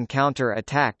battalion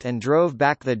counter-attacked and drove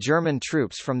back the German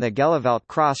troops from the Gelleveld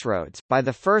crossroads. By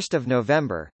 1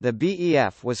 November, the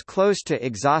BEF was close to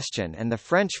exhaustion and the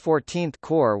French 14th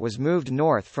Corps was moved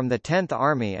north from the 10th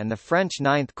Army, and the French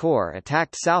 9th Corps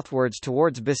attacked southwards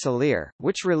towards Bisseliers,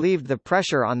 which relieved the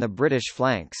pressure on the British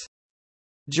flanks.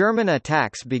 German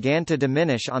attacks began to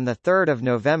diminish on 3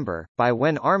 November, by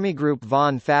when Army Group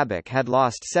von Fabich had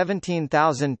lost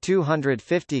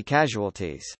 17,250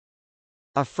 casualties.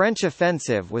 A French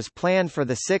offensive was planned for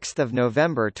 6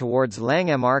 November towards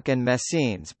Langemarck and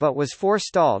Messines but was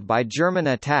forestalled by German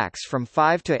attacks from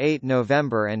 5 to 8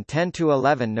 November and 10 to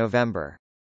 11 November.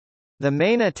 The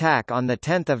main attack on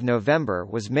 10 November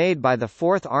was made by the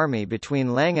Fourth Army between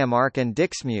Langemarck and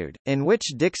Dixmude, in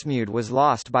which Dixmude was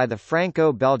lost by the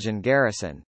Franco-Belgian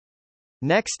garrison.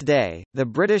 Next day, the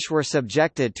British were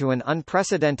subjected to an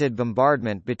unprecedented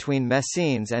bombardment between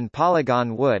Messines and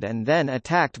Polygon Wood and then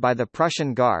attacked by the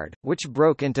Prussian Guard, which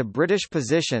broke into British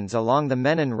positions along the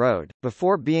Menin Road,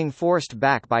 before being forced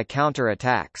back by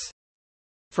counter-attacks.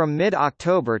 From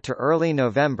mid-October to early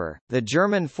November, the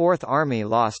German Fourth Army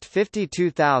lost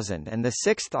 52,000 and the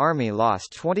Sixth Army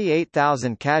lost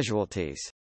 28,000 casualties.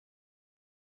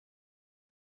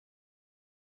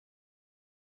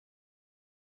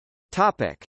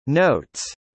 Topic Notes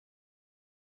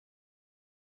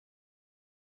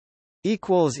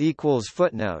 ==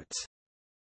 Footnotes